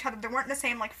really knew each other. They weren't in the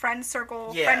same, like, friend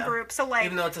circle, friend group. So, like...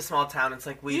 Even though it's a small town, it's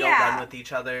like, we don't run with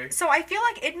each other. So, I feel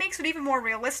like it makes it even more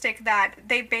realistic that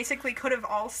they basically could have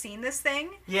all seen this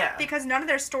thing. Yeah. Because none of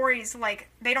their stories, like,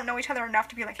 they don't know each other enough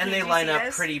to be like, hey, and they line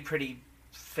up pretty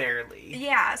fairly.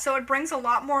 Yeah, so it brings a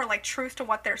lot more, like, truth to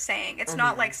what they're saying. It's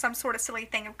not, like, some sort of silly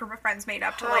thing a group of friends made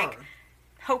up to, like,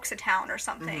 hoax a town or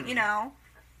something, you know?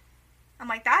 I'm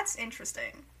like, that's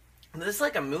interesting. This is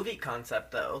like a movie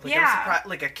concept, though. Like, yeah. I'm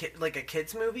surprised, like a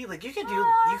kids movie. Like you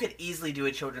could easily do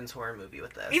a children's horror movie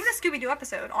with this. Even a Scooby Doo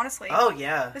episode, honestly. Oh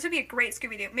yeah. This would be a great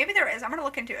Scooby Doo. Maybe there is. I'm gonna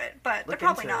look into it, but they're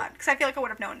probably not because I feel like I would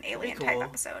have known an alien type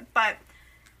episode. But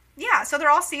yeah, so they're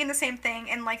all seeing the same thing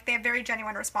and like they have very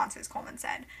genuine responses. Coleman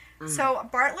said. So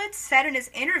Bartlett said in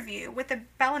his interview with the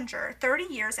Bellinger 30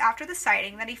 years after the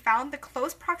sighting that he found the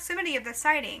close proximity of the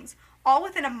sightings, all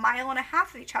within 1.5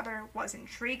 miles of each other, was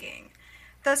intriguing.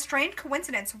 The strange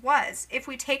coincidence was, if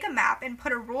we take a map and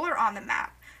put a ruler on the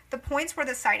map, the points where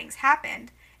the sightings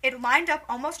happened, it lined up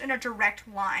almost in a direct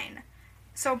line.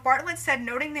 So Bartlett said,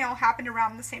 noting they all happened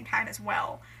around the same time as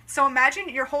well. So imagine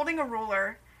you're holding a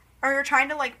ruler, or you're trying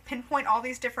to, like, pinpoint all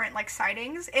these different, like,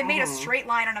 sightings. It made a straight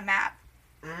line on a map.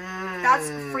 That's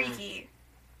freaky.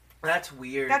 That's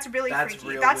weird. That's really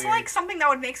freaky. That's, like, something that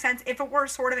would make sense if it were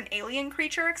sort of an alien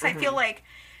creature, because I feel like,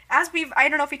 I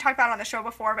don't know if we talked about it on the show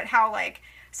before, but how, like,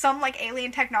 some, like,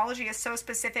 alien technology is so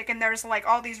specific, and there's, like,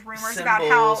 all these rumors about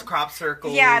how... crop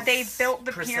circles, yeah, they built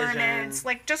the pyramids,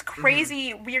 like, just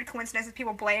crazy, weird coincidences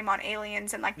people blame on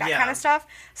aliens and, like, that kind of stuff.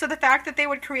 So the fact that they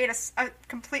would create a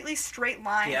completely straight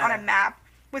line on a map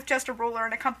with just a ruler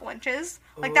and a couple inches,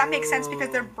 like, that makes sense because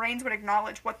their brains would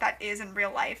acknowledge what that is in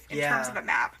real life in terms of a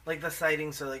map. Like, the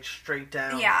sightings are, like, straight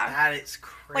down. Yeah. That is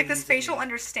crazy. Like, the spatial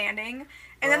understanding,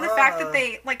 and then the fact that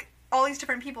they, like, all these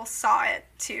different people saw it,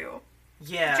 too.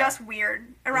 Yeah. Just weird.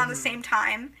 Around the same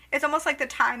time. It's almost like the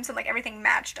times and, like, everything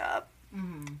matched up.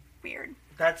 Weird.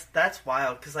 That's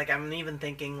wild, because, like, I'm even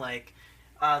thinking, like,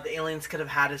 the aliens could have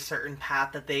had a certain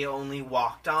path that they only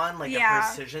walked on, like a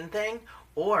precision thing,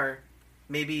 or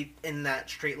maybe in that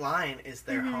straight line is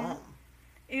their home.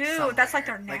 Ew, somewhere. That's like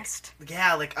their nest. Like,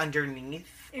 yeah, like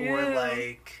underneath, or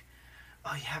like,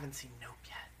 oh, you haven't seen Nope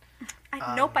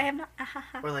yet. Nope, I have not.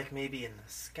 Or like maybe in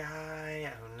the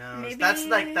sky. Who knows?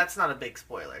 Maybe. That's not a big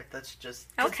spoiler. That's just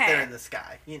they're in the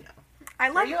sky. You know. I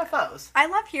love UFOs. I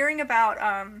love hearing about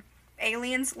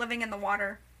aliens living in the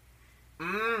water.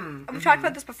 We've talked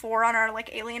about this before on our,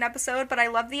 like, alien episode, but I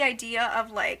love the idea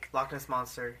of, like... Loch Ness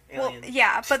Monster, aliens. Well,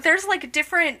 yeah, but there's, like,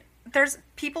 there's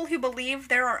people who believe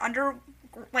there are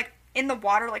like, in the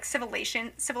water, like,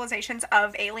 civilizations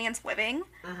of aliens living,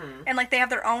 and, like, they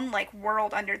have their own, like,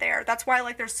 world under there. That's why,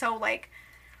 like, there's so, like,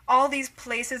 all these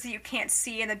places that you can't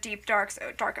see in the deep, dark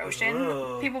ocean.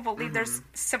 Whoa. People believe there's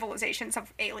civilizations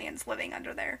of aliens living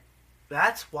under there.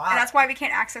 That's why. And that's why we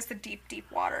can't access the deep, deep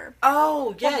water.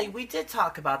 Oh, yeah, we did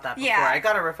talk about that before. Yeah. I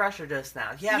got a refresher just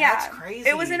now. Yeah, that's crazy.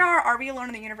 It was in our Are We Alone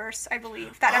in the Universe, I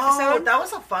believe, that episode. That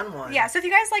was a fun one. Yeah, so if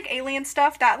you guys like alien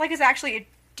stuff, that, like, is actually a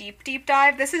deep, deep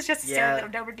dive. This is just a silly little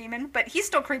Dober demon, but he's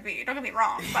still creepy, don't get me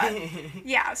wrong. But,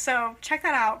 yeah, so check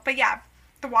that out. But, yeah,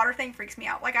 the water thing freaks me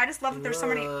out. Like, I just love that there's so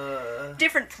many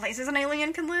different places an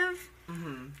alien can live.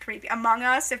 Creepy. Among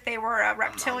Us, if they were a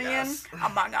reptilian.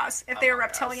 Among Us. If they were a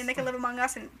reptilian, they could live among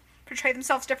us and portray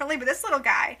themselves differently. But this little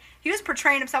guy, he was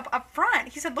portraying himself up front.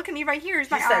 He said, look at me right here. Here's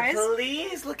my eyes. He said,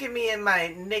 please look at me in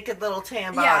my naked little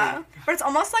tan body. Yeah. But it's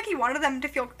almost like he wanted them to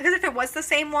feel... Because if it was the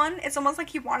same one, it's almost like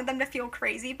he wanted them to feel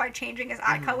crazy by changing his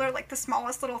eye color, like the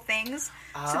smallest little things.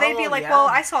 So they'd be like, well,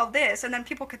 I saw this. And then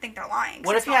people could think they're lying.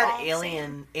 What if he had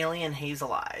alien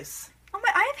hazel eyes? Oh my,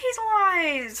 I have hazel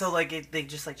eyes. So, like, they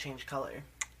just, like, change color.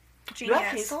 Genius. You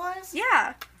have hazel eyes?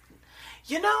 Yeah.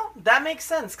 You know, that makes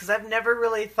sense, because I've never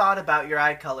really thought about your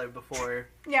eye color before.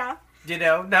 Yeah. You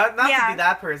know, not to be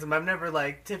that person, but I've never,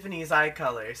 like, Tiffany's eye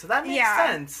color. So that makes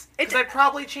sense. Because it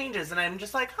probably changes, and I'm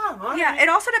just like, huh. All right. It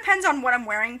also depends on what I'm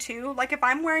wearing, too. Like, if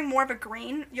I'm wearing more of a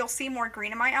green, you'll see more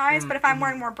green in my eyes. But if I'm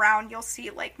wearing more brown, you'll see,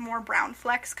 like, more brown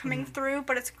flecks coming through.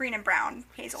 But it's green and brown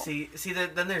hazel. See,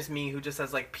 then there's me, who just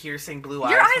has, like, piercing blue eyes.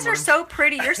 Your eyes are so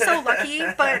pretty. You're so lucky.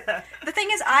 But the thing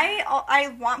is,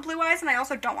 I want blue eyes, and I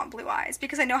also don't want blue eyes.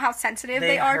 Because I know how sensitive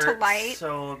they are to light.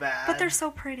 So bad. But they're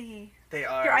so pretty. They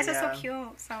are. Your eyes are so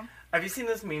cute. So. Have you seen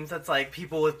those memes that's like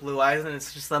people with blue eyes and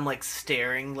it's just them like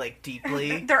staring like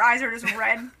deeply? Their eyes are just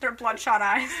red. They're bloodshot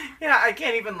eyes. Yeah, I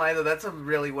can't even lie though. That's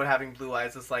really what having blue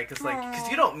eyes is like. It's like, because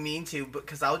you don't mean to, but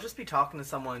because I'll just be talking to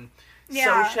someone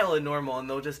so chill and normal and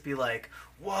they'll just be like,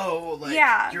 whoa, like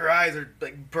your eyes are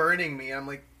like burning me. I'm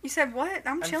like, you said what?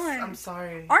 I'm chilling. I'm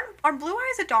sorry. Are blue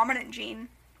eyes a dominant gene?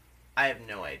 I have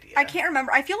no idea. I can't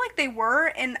remember. I feel like they were,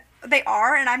 and they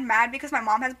are, and I'm mad because my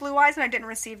mom has blue eyes and I didn't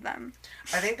receive them.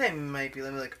 I think they might be.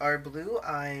 Let me like, are blue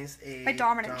eyes a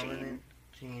dominant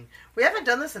gene? We haven't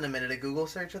done this in a minute. A Google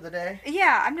search of the day?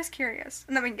 Yeah, I'm just curious.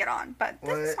 And then we can get on. But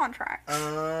this is on track.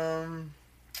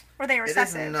 Or they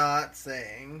recessive? It is not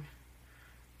saying.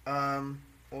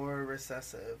 Or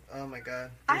recessive. Oh my god.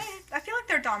 I feel like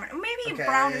they're dominant. Maybe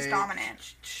brown is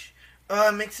dominant.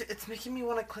 It's making me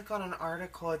want to click on an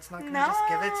article. It's not going to just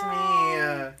give it to me.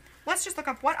 Let's just look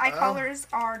up what eye colors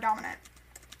are dominant.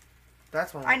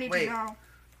 That's one. I need to know.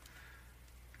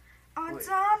 Are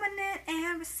dominant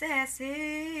and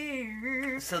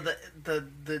recessive. So the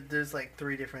there's like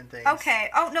 3 different things. Okay.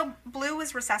 Oh no, blue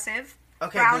is recessive.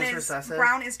 Okay, brown is recessive.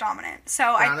 Brown is dominant. So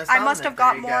I must have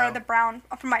got more of the brown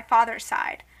from my father's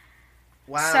side.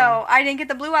 Wow. So I didn't get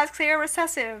the blue eyes because they are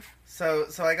recessive. So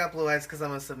I got blue eyes because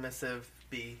I'm a submissive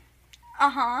B.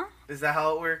 Uh-huh. Is that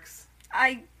how it works?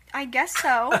 I guess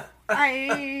so.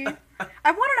 I want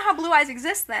to know how blue eyes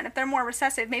exist then, if they're more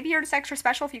recessive. Maybe you're just extra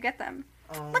special if you get them.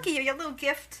 Look at you, your little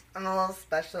gift. I'm a little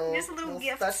special. Just a little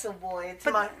gift. Special boy. It's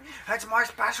my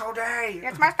special day.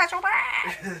 It's my special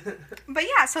day. But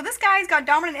yeah, so this guy's got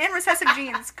dominant and recessive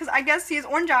genes, because I guess he has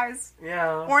orange eyes.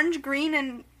 Yeah. Orange, green,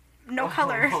 and no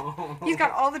color. He's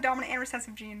got all the dominant and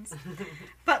recessive genes.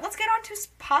 But let's get on to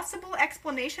possible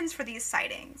explanations for these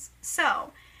sightings.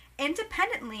 So,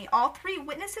 independently, all 3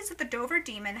 witnesses of the Dover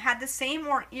demon had the same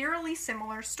or eerily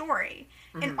similar story.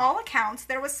 Mm-hmm. In all accounts,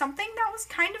 there was something that was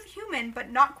kind of human but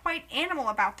not quite animal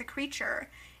about the creature.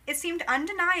 It seemed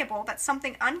undeniable that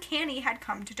something uncanny had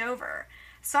come to Dover.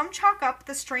 Some chalk up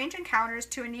the strange encounters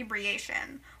to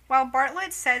inebriation. While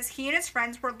Bartlett says he and his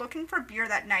friends were looking for beer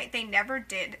that night, they never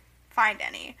did find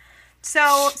any.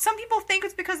 So, some people think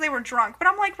it's because they were drunk, but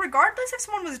I'm like, regardless if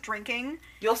someone was drinking...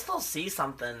 You'll still see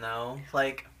something, though.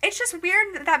 Like... It's just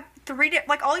weird that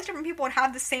all these different people would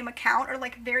have the same account, or,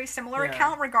 like, very similar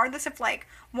account, regardless if, like,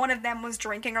 one of them was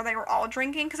drinking or they were all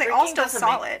drinking, because they all still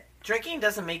saw it. Drinking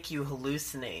doesn't make you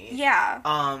hallucinate. Yeah.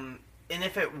 And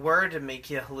if it were to make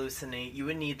you hallucinate, you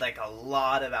would need, like, a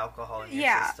lot of alcohol in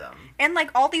your system. And,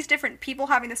 like, all these different people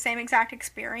having the same exact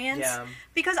experience. Yeah.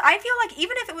 Because I feel like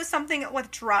even if it was something with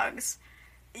drugs,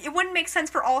 it wouldn't make sense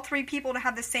for all 3 people to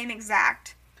have the same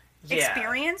exact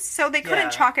experience. So they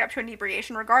couldn't chalk it up to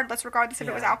inebriation regardless if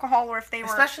it was alcohol or if they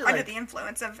were under the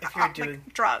influence of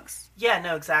like, drugs. Yeah,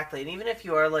 no, exactly. And even if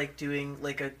you are, like, doing,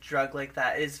 like, a drug like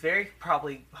that, it's very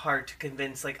probably hard to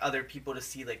convince, like, other people to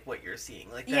see, like, what you're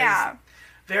seeing. Like, that is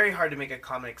very hard to make a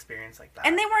common experience like that.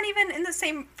 And they weren't even in the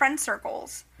same friend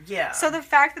circles. Yeah. So the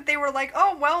fact that they were like,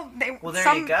 oh, well, there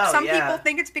you go. Some people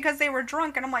think it's because they were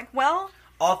drunk. And I'm like, well...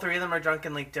 All 3 of them are drunk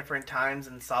in, like, different times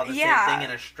and saw the same thing in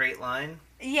a straight line.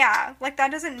 Yeah, like, that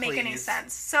doesn't make any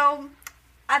sense. So,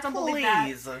 I don't believe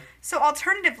that. So,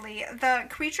 alternatively, the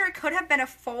creature could have been a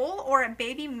foal or a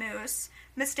baby moose,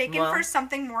 mistaken for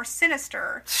something more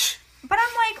sinister. But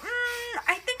I'm like,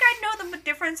 I think I know the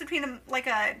difference between, a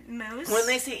moose. When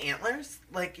they see antlers,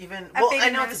 like, even... Well,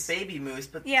 I know it's a baby moose,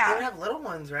 but they would have little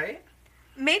ones, right?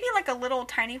 Maybe, like, a little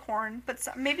tiny horn, but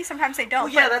maybe sometimes they don't. Oh,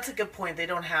 yeah, that's a good point. They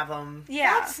don't have them.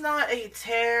 Yeah. That's not a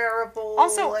terrible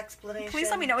explanation. Please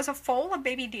let me know. Is a foal a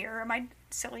baby deer? Am I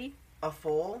silly? A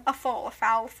foal? A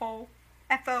fowl foal.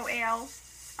 F-O-A-L.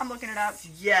 I'm looking it up.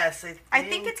 Yes, I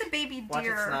think it's a baby deer. Watch,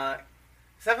 it's not.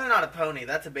 It's definitely not a pony.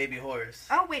 That's a baby horse.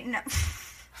 Oh, wait, no.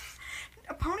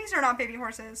 Ponies are not baby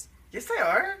horses. Yes, they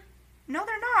are. No,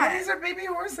 they're not. Ponies are baby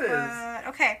horses.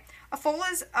 Okay. A foal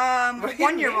is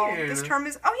 1-year-old. This term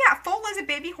is... Oh, yeah. A foal is a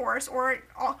baby horse, or it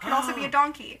can also be a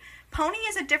donkey. Pony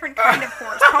is a different kind of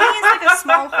horse. Pony is like a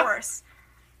small horse.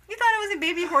 You thought it was a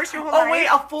baby horse your whole life? Oh, wait.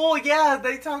 A foal. Yeah,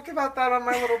 they talk about that on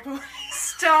My Little Pony.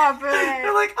 Stop it.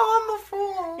 They're like, oh, I'm a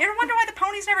fool. You ever wonder why the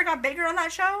ponies never got bigger on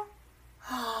that show?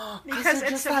 Because they're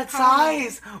just that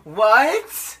size.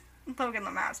 What? Logan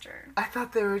the Master. I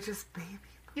thought they were just babies.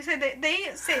 You said they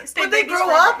stay but they grow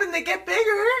up and they get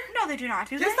bigger. No, they do not.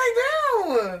 Do they? Yes, they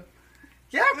do.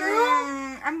 Yeah,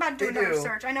 girl. I'm about to do another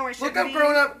search. I know I should. Look up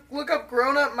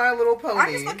grown up My Little Pony.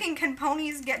 I'm just looking. Can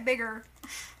ponies get bigger?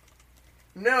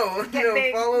 No,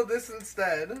 big. Follow this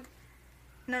instead.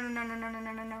 No.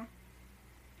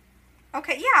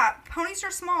 Okay, yeah, ponies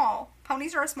are small.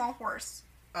 Ponies are a small horse.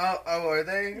 Oh, are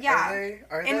they? Yeah.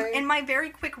 Are they? In my very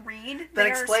quick read, then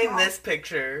explain this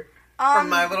picture from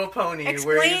My Little Pony,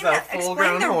 where he's a full-grown horse.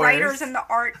 Explain the writers and the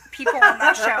art people on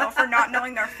that show for not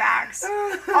knowing their facts.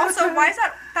 Also, why is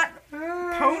that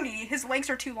pony? His legs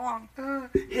are too long.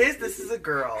 This is a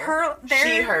girl. Her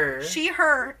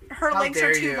legs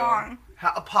are too long.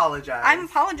 Apologize. I'm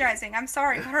apologizing. I'm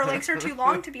sorry. Her legs are too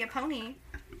long to be a pony.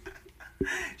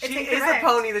 She is a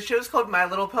pony. The show's called My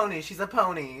Little Pony. She's a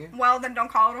pony. Well, then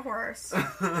don't call it a horse. So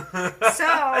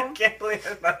I can't believe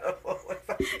it's not a foal.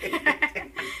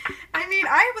 I mean,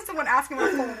 I was the one asking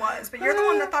what a foal was, but you're the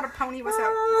one that thought a pony was a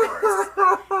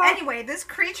horse. Anyway, this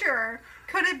creature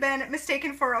could have been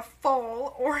mistaken for a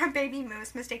foal or a baby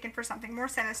moose mistaken for something more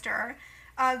sinister.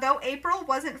 Though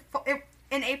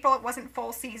in April it wasn't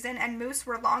foal season, and moose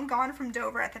were long gone from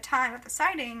Dover at the time of the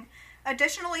sighting.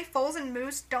 Additionally, foals and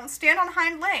moose don't stand on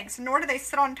hind legs, nor do they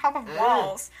sit on top of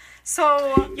walls.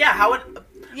 So yeah, how would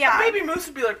a baby moose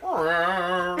would be like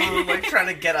trying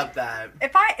to get up that?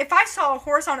 If I saw a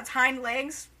horse on its hind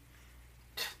legs,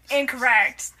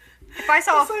 incorrect. If I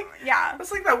saw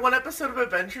it's like that one episode of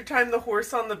Adventure Time, the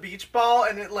horse on the beach ball,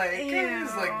 and it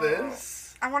is like this.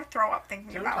 I want to throw up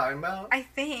thinking about. What are you talking about? I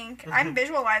think I'm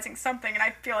visualizing something, and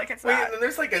I feel like it's Wait, that. and then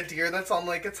there's like a deer that's on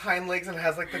like its hind legs and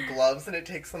has like the gloves, and it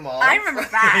takes them off. I remember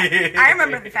that. I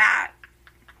remember that.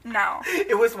 No.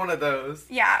 It was one of those.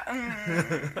 Yeah.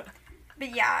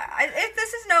 But yeah,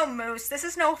 this is no moose. This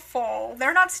is no foal.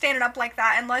 They're not standing up like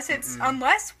that unless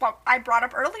what I brought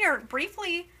up earlier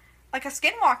briefly, like a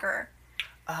skinwalker.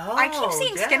 Oh, I keep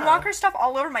seeing skinwalker stuff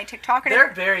all over my TikTok. And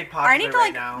they're very popular. I need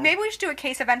to now. Maybe we should do a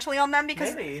case eventually on them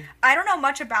because I don't know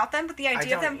much about them, but the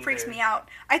idea of them freaks me out.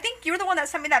 I think you were the one that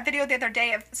sent me that video the other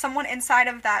day of someone inside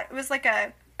of that. It was like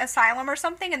a asylum or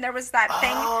something, and there was that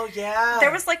thing. Oh yeah.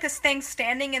 There was like this thing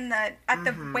standing in the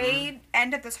way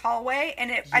end of this hallway,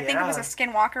 and I think it was a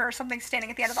skinwalker or something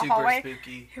standing at the end of the hallway. Super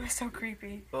spooky. It was so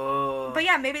creepy. Oh. But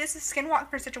yeah, maybe this is a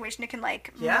skinwalker situation. It can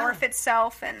morph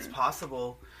itself and. It's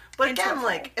possible. But again,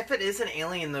 if it is an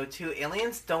alien, though, too,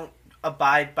 aliens don't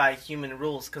abide by human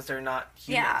rules because they're not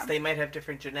humans. Yeah. They might have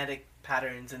different genetic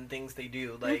patterns and things they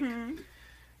do. Like,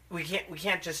 we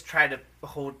can't just try to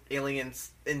hold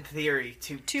aliens, in theory,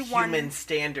 to human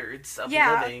standards of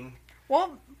living.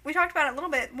 Well, we talked about it a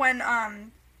little bit when,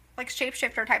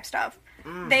 shapeshifter type stuff.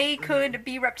 They could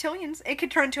be reptilians. It could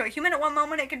turn into a human at one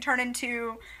moment. It could turn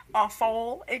into a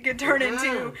foal. It could turn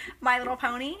into My Little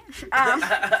Pony. It could turn anything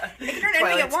at once.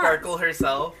 Twilight Sparkle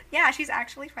herself. Yeah, she's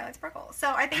actually Twilight Sparkle.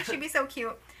 So I think she'd be so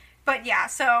cute. But yeah,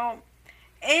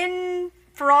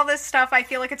 for all this stuff, I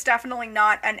feel like it's definitely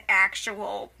not an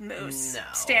actual moose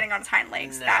standing on its hind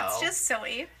legs. No. That's just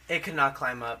silly. It could not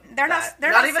climb up. They're not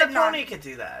even a pony could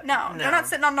do that. No, they're not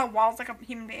sitting on no walls like a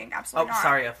human being. Absolutely not. Oh,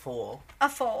 sorry, a fool. A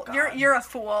fool. God. You're a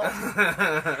fool.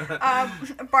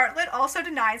 Bartlett also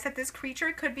denies that this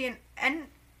creature could be an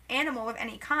animal of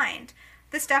any kind.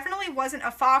 This definitely wasn't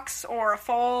a fox or a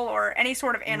foal or any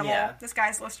sort of animal. Yeah. This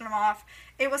guy's listing them off.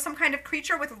 It was some kind of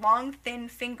creature with long, thin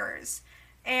fingers.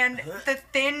 And the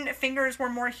thin fingers were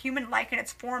more human-like in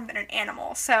its form than an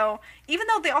animal. So, even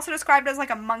though they also described it as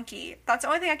like a monkey, that's the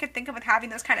only thing I could think of with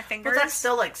having those kind of fingers. But that's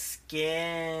still like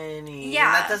skinny. Yeah.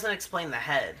 And that doesn't explain the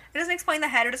head. It doesn't explain the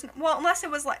head. It doesn't. Well, unless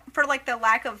it was for the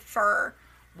lack of fur.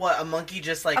 What, a monkey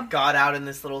just got out in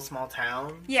this little small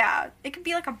town? Yeah. It could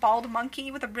be like a bald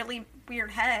monkey with a really weird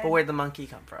head. But where'd the monkey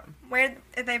come from?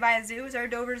 Did they buy a zoo? Is there a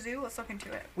Dover Zoo? Let's look into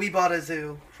it. We bought a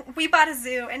zoo. We bought a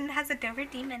zoo, and it has a Dover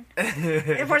demon.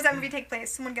 Where does that movie take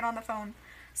place? Someone get on the phone.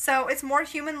 So, it's more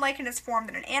human-like in its form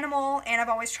than an animal, and I've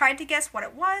always tried to guess what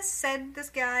it was, said this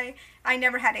guy. I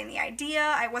never had any idea.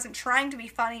 I wasn't trying to be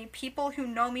funny. People who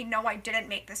know me know I didn't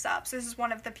make this up. So, this is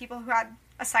one of the people who had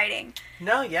a sighting.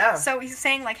 No, yeah. So, he's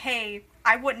saying, hey,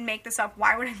 I wouldn't make this up.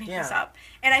 Why would I make this up?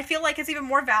 And I feel like it's even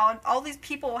more valid. All these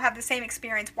people have the same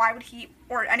experience. Why would he,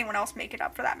 or anyone else, make it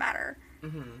up for that matter?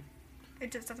 Mm-hmm.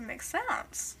 It just doesn't make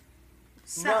sense.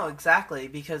 So. No, exactly.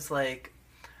 Because, I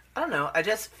don't know. I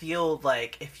just feel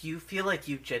like if you feel like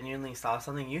you genuinely saw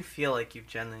something, you feel like you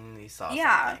genuinely saw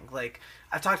something.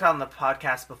 I've talked about on the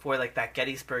podcast before, that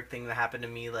Gettysburg thing that happened to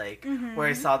me, where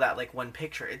I saw that, one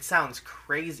picture. It sounds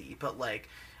crazy, but,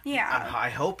 I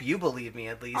hope you believe me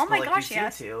at least. Oh my gosh,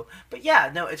 yes. To. But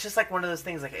yeah, no, it's just one of those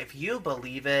things, if you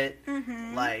believe it,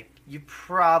 you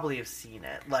probably have seen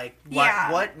it.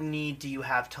 What need do you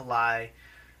have to lie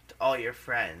all your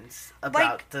friends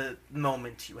about the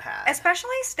moment you had? Especially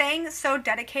staying so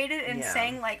dedicated and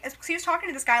saying, because he was talking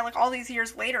to this guy, all these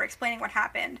years later, explaining what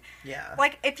happened. Yeah.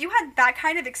 If you had that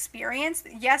kind of experience,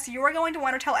 yes, you are going to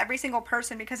want to tell every single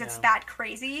person because it's that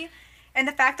crazy. And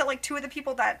the fact that, like, 2 of the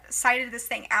people that cited this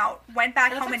thing out went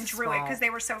back home and drew it because they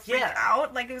were so freaked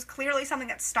out. Like, it was clearly something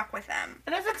that stuck with them.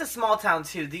 And if it's a small town,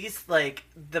 too, these, like,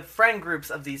 the friend groups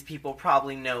of these people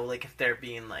probably know, like, if they're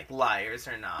being, like, liars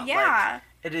or not. Yeah.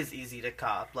 Like, it is easy to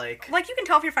cop. Like, you can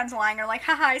tell if your friend's lying or, like,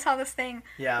 haha, I saw this thing.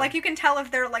 Yeah. Like, you can tell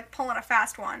if they're, like, pulling a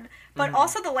fast one. But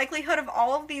also the likelihood of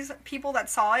all of these people that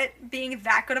saw it being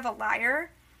that good of a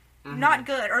liar, not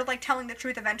good. Or, like, telling the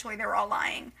truth eventually they were all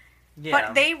lying. Yeah.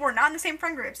 But they were not in the same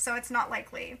friend group, so it's not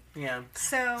likely. Yeah.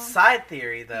 So side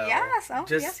theory, though. Yes. Oh,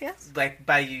 just, yes. like,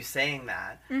 by you saying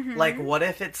that. Like, what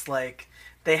if it's, like,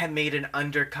 they had made an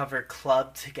undercover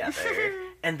club together,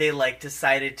 and they, like,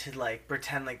 decided to, like,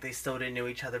 pretend like they still didn't know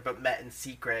each other, but met in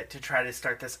secret to try to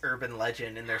start this urban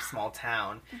legend in their small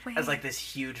town as, like, this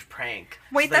huge prank.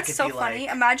 Wait, so that's so funny.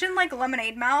 Like, imagine, like,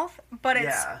 Lemonade Mouth, but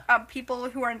it's people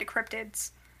who are into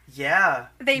cryptids. Yeah.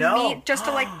 They meet just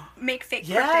to, like, make fake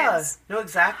cryptids. No,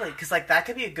 exactly. Because, like, that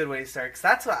could be a good way to start. Because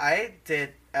that's what I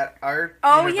did at our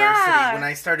university when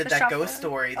I started that ghost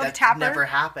story that never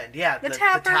happened. Yeah, the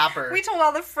tapper. We told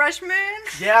all the freshmen.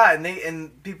 Yeah,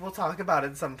 and people talk about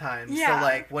it sometimes. Yeah. So,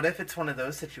 like, what if it's one of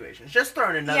those situations? Just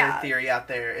throwing another theory out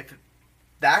there. If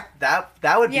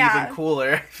that would be even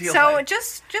cooler, I feel like.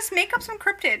 just make up some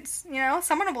cryptids, you know?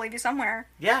 Someone will believe you somewhere.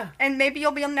 Yeah. And maybe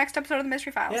you'll be on the next episode of the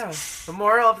Mystery Files. Yeah. The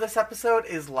moral of this episode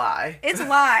is lie. It's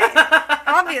lie.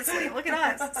 Obviously. Look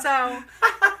at us. So,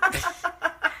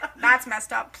 that's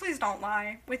messed up. Please don't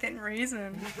lie within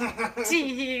reason.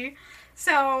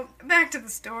 So, back to the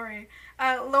story.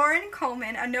 Loren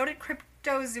Coleman, a noted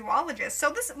cryptozoologist.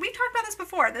 So, we've talked about this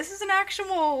before. This is an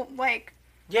actual, like...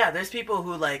 Yeah, there's people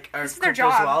who, like, are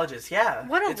cryptozoologists. Yeah.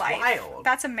 What a it's life. Wild.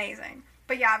 That's amazing.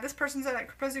 But yeah, this person's a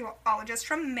cryptozoologist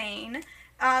from Maine.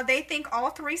 They think all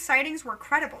 3 sightings were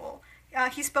credible.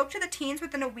 He spoke to the teens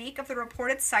within a week of the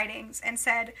reported sightings and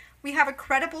said, "We have a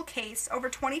credible case over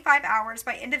 25 hours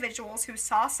by individuals who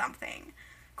saw something."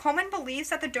 Coleman believes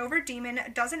that the Dover Demon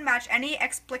doesn't match any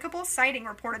explicable sighting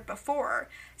reported before,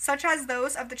 such as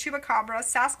those of the Chupacabra,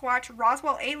 Sasquatch,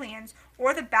 Roswell aliens,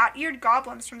 or the bat-eared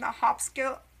goblins from the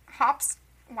Hopkinsville,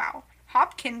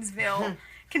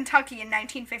 Kentucky in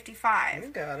 1955. You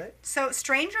got it. So,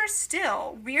 stranger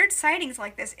still, weird sightings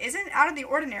like this isn't out of the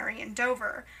ordinary in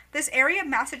Dover. This area of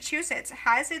Massachusetts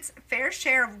has its fair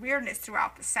share of weirdness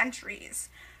throughout the centuries.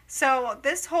 So,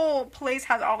 this whole place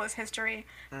has all this history.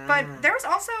 But there was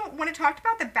also, when it talked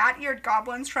about the bat-eared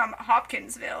goblins from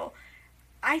Hopkinsville,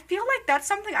 I feel like that's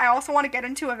something I also want to get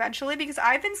into eventually, because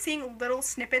I've been seeing little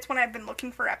snippets when I've been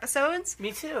looking for episodes.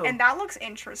 Me too. And that looks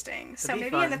interesting. So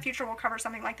maybe in the future we'll cover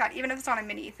something like that, even if it's on a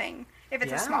mini thing, if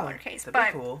it's a smaller case.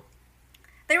 That'd be cool.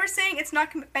 They were saying it's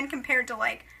not been compared to,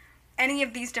 like, any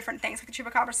of these different things, like the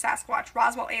Chupacabra, Sasquatch,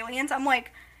 Roswell aliens. I'm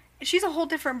like... She's a whole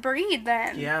different breed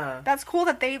then. Yeah. That's cool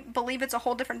that they believe it's a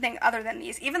whole different thing other than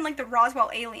these. Even like the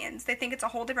Roswell aliens, they think it's a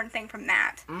whole different thing from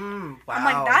that. Wow. I'm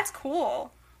like, that's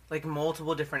cool. Like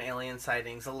multiple different alien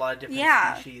sightings, a lot of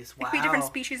different species. Wow. It could be different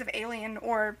species of alien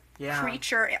or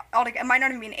creature. It might not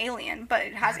even be an alien, but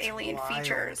it has alien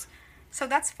features. So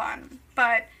that's fun.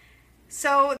 But...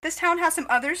 So, this town has some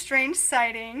other strange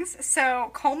sightings.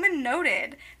 So, Coleman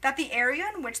noted that the area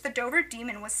in which the Dover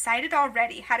Demon was sighted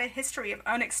already had a history of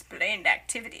unexplained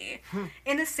activity.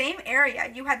 In the same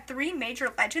area, you had 3 major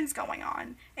legends going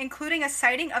on, including a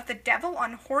sighting of the devil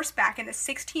on horseback in the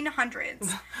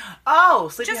 1600s. Oh,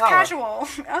 Sleepy Hollow. Just casual.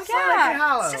 Oh,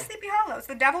 yeah. It's just Sleepy Hollow. It's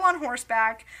the devil on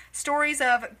horseback, stories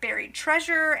of buried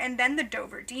treasure, and then the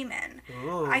Dover Demon.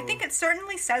 Ooh. I think it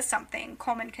certainly says something,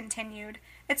 Coleman continued.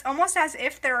 It's almost as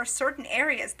if there are certain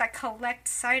areas that collect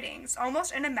sightings,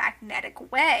 almost in a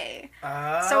magnetic way.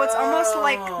 Oh. So it's almost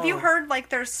like, have you heard, like,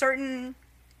 there's certain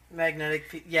magnetic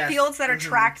fields that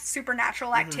attract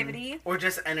supernatural activity? Or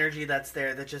just energy that's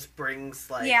there that just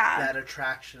brings, like, that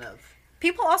attraction of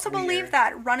people also believe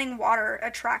that running water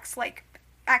attracts, like,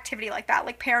 activity like that,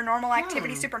 like paranormal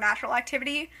activity, supernatural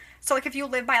activity. So, like, if you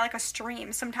live by, like, a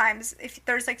stream, sometimes if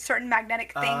there's, like, certain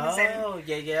magnetic things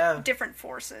and different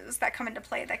forces that come into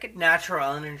play that could...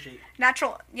 Natural energy.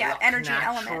 Energy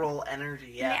element. Natural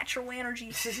energy, Natural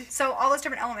energy. So, all those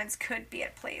different elements could be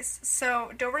at place.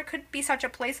 So, Dover could be such a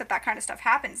place that kind of stuff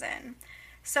happens in.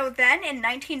 So then, in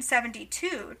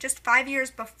 1972, just 5 years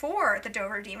before the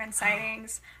Dover Demon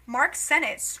sightings, Mark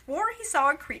Sennett swore he saw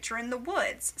a creature in the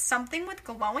woods. Something with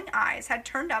glowing eyes had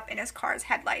turned up in his car's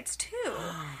headlights, too.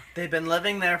 They've been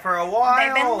living there for a while.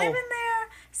 They've been living there.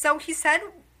 So he said,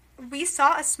 "We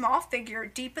saw a small figure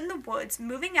deep in the woods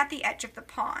moving at the edge of the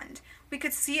pond. We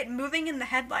could see it moving in the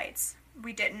headlights.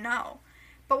 We didn't know."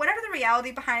 But whatever the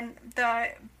reality behind the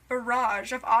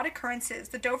barrage of odd occurrences,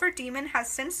 the Dover Demon has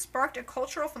since sparked a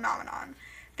cultural phenomenon.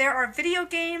 there are video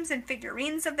games and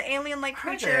figurines of the alien-like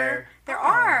creature. There oh.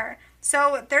 are.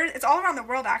 So it's all around the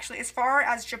world, actually, as far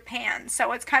as Japan.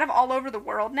 So it's kind of all over the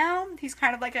world now. He's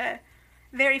kind of like a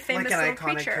very famous like an little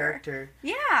iconic creature. Character.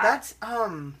 Yeah.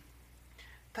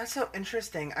 That's so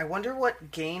interesting. I wonder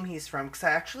what game he's from, because I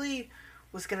actually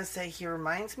was going to say he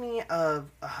reminds me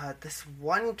of this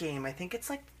one game. I think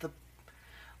it's like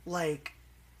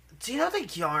do you know the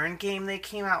Yarn game they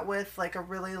came out with like a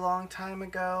really long time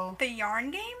ago? The Yarn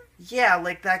game? Yeah,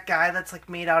 like that guy that's like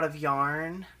made out of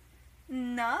yarn.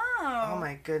 No. Oh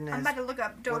my goodness. I'm about to look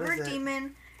up Dover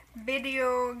Demon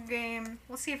video game.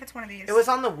 We'll see if it's one of these. It was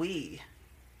on the Wii.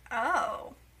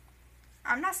 Oh.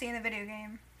 I'm not seeing the video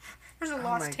game. There's a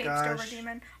lost tapes gosh. Dover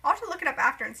Demon. I'll have to look it up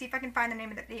after and see if I can find the name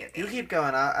of the video game. You keep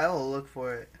going. I will look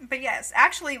for it. But yes,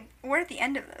 actually, we're at the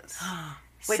end of this.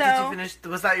 Wait, did you finish?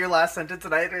 Was that your last sentence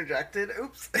and I interjected?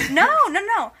 Oops. No.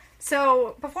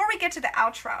 So, before we get to the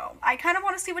outro, I kind of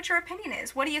want to see what your opinion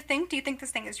is. What do you think? Do you think this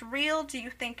thing is real? Do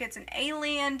you think it's an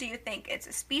alien? Do you think it's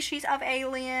a species of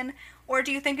alien? Or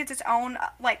do you think it's its own,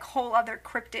 like, whole other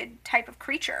cryptid type of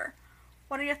creature?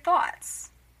 What are your thoughts?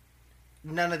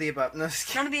 None of the above. No,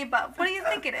 none of the above. What do you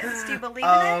think it is? Do you believe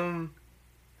in it?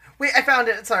 Wait, I found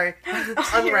it. Sorry.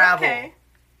 Unravel. Okay.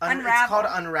 Unravel. It's called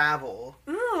Unravel.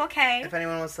 Ooh, okay. If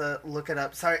anyone wants to look it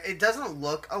up. Sorry, it doesn't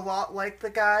look a lot like the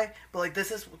guy, but like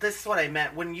this is what I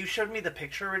meant. When you showed me the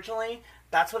picture originally,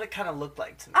 that's what it kind of looked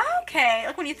like to me. Okay,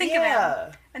 like when you think of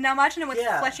him. And now imagine him with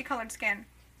fleshy colored skin.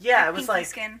 Yeah, it was like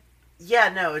skin. Yeah,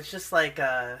 no, it's just like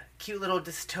a cute little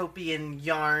dystopian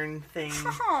yarn thing.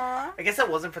 Aww. I guess that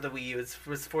wasn't for the Wii U, it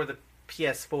was for the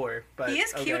PS4. But he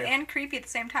is cute and creepy at the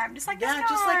same time, just like this guy. Yeah,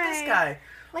 just like this guy.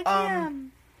 Like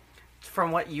him.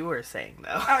 From what you were saying, though.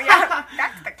 Oh, yeah.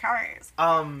 Back to the cars.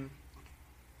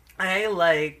 I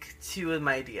like two of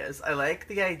my ideas. I like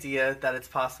the idea that it's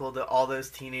possible that all those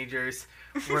teenagers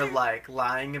were, like,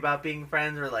 lying about being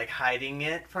friends or, like, hiding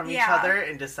it from each other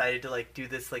and decided to, like, do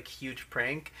this, like, huge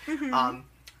prank. Mm-hmm.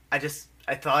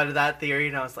 I thought of that theory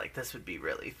and I was like, this would be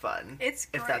really fun. It's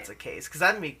great. If that's the case. Because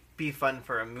that'd be fun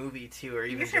for a movie, too, or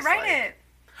even you should just, write it.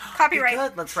 Copyright.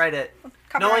 Good. Let's write it.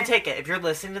 Copyright. No one take it. If you're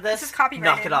listening to this is copyrighted.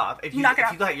 knock it off. If you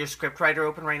got your script writer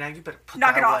open right now, you better put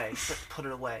that away. Put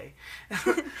it away.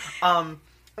 And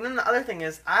then the other thing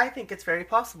is, I think it's very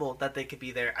possible that they could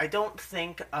be there. I don't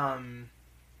think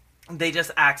they just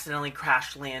accidentally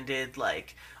crash landed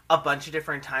like a bunch of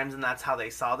different times and that's how they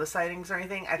saw the sightings or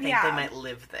anything. I think they might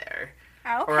live there.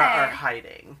 Okay. Or are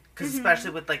hiding. Because especially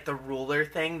with, like, the ruler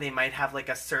thing, they might have, like,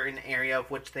 a certain area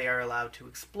of which they are allowed to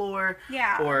explore.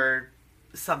 Yeah. Or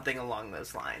something along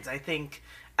those lines. I think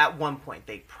at one point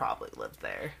they probably lived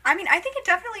there. I mean, I think it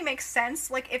definitely makes sense,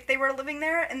 like, if they were living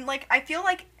there. And, like, I feel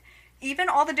like even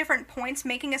all the different points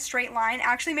making a straight line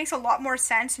actually makes a lot more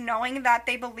sense knowing that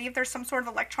they believe there's some sort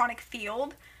of electronic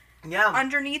field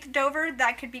underneath Dover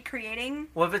that could be creating.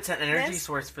 What if it's an energy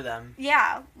source for them?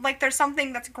 Yeah, like there's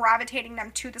something that's gravitating them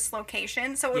to this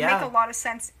location, so it would make a lot of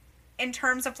sense in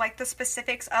terms of like the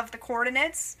specifics of the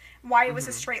coordinates, why it was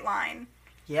a straight line.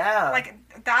 Yeah. Like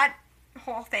that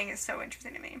whole thing is so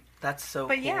interesting to me. That's so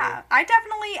But cool. yeah, I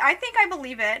think I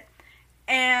believe it.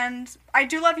 And I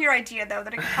do love your idea, though,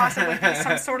 that it could possibly be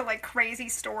some sort of, like, crazy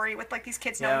story with, like, these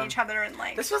kids knowing each other and,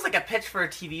 like... This was, like, a pitch for a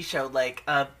TV show, like,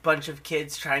 a bunch of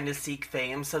kids trying to seek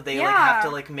fame, so they, like, have to,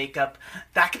 like, make up...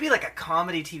 That could be, like, a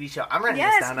comedy TV show. I'm writing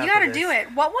this down after this. Yes, you gotta do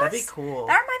it. What was... That'd be cool.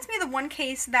 That reminds me of the one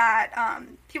case that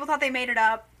people thought they made it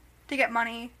up to get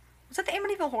money. Was that the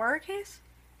Amityville Horror case?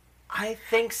 I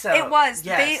think so. It was.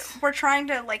 Yes. They were trying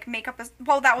to, like, make up a...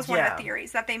 Well, that was one of the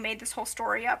theories, that they made this whole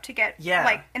story up to get,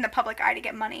 like, in the public eye to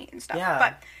get money and stuff. Yeah.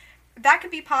 But that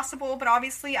could be possible, but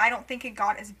obviously I don't think it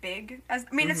got as big as...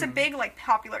 I mean, it's a big, like,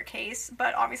 popular case,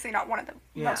 but obviously not one of the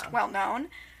most well-known.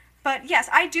 But, yes,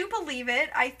 I do believe it.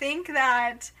 I think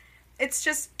that it's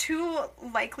just too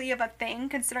likely of a thing,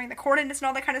 considering the coordinates and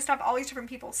all that kind of stuff, all these different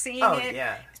people seeing it.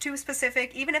 Yeah. It's too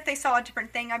specific. Even if they saw a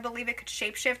different thing, I believe it could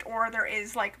shapeshift, or there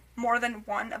is, like, more than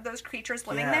one of those creatures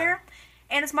living there.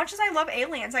 And as much as I love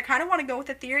aliens, I kind of want to go with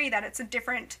the theory that it's a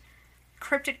different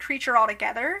cryptid creature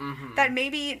altogether. That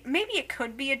maybe it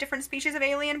could be a different species of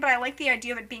alien, but I like the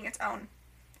idea of it being its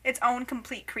own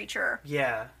complete creature.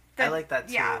 Yeah, I like that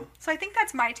too. Yeah, so I think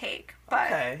that's my take.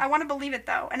 But I want to believe it,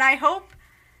 though. And I hope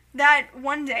that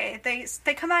one day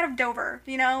they come out of Dover,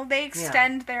 you know, they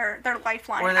extend their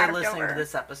lifeline out of Dover. Or they're listening to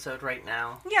this episode right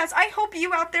now. Yes, I hope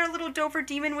you out there, little Dover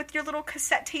demon with your little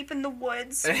cassette tape in the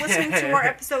woods, listening to our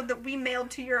episode that we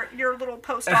mailed to your little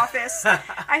post office.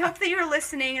 I hope that you're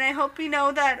listening, and I hope you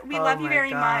know that we love you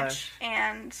very much,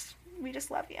 and we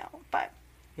just love you. But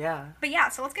yeah,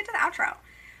 so let's get to the outro.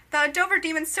 The Dover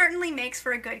Demon certainly makes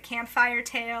for a good campfire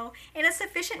tale and a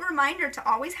sufficient reminder to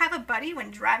always have a buddy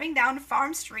when driving down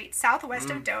Farm Street, southwest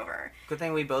of Dover. Good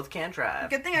thing we both can't drive.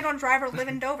 Good thing I don't drive or live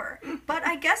in Dover. But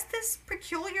I guess this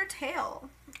peculiar tale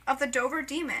of the Dover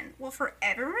Demon will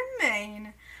forever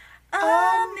remain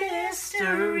a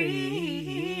mystery.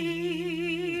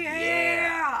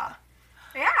 Yeah.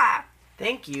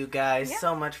 Thank you guys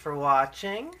so much for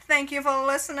watching. Thank you for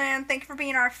listening. Thank you for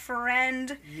being our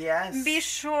friend. Yes. Be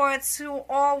sure to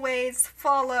always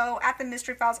follow at the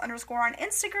Mystery Files _ on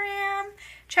Instagram.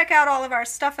 Check out all of our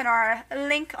stuff in our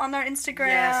link on our Instagram.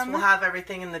 Yes, we'll have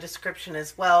everything in the description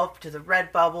as well. To the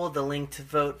Redbubble, the link to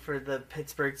vote for the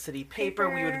Pittsburgh City paper.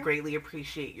 We would greatly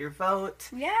appreciate your vote.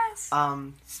 Yes.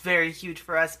 It's very huge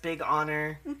for us. Big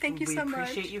honor. Thank you so much. We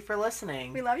appreciate you for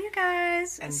listening. We love you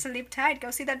guys. And sleep tight. Go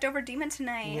see that Dover Demon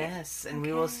tonight. Yes, and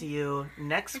we will see you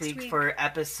next week for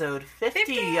episode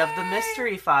 50 of the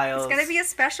Mystery Files. It's going to be a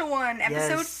special one.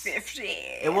 Episode 50.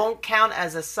 It won't count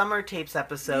as a Summer Tapes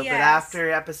episode, but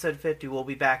after episode 50, we'll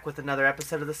be back with another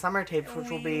episode of the Summer Tapes, which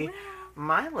will be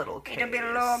my little case. It'll be a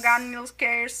little Daniel's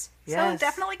case. Yes. So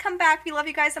definitely come back. We love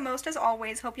you guys the most as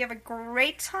always. Hope you have a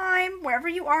great time wherever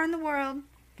you are in the world.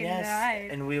 Good night.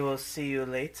 And we will see you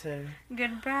later.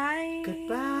 Goodbye.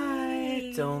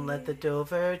 Goodbye. Don't let the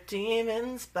Dover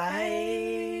Demons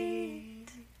bite.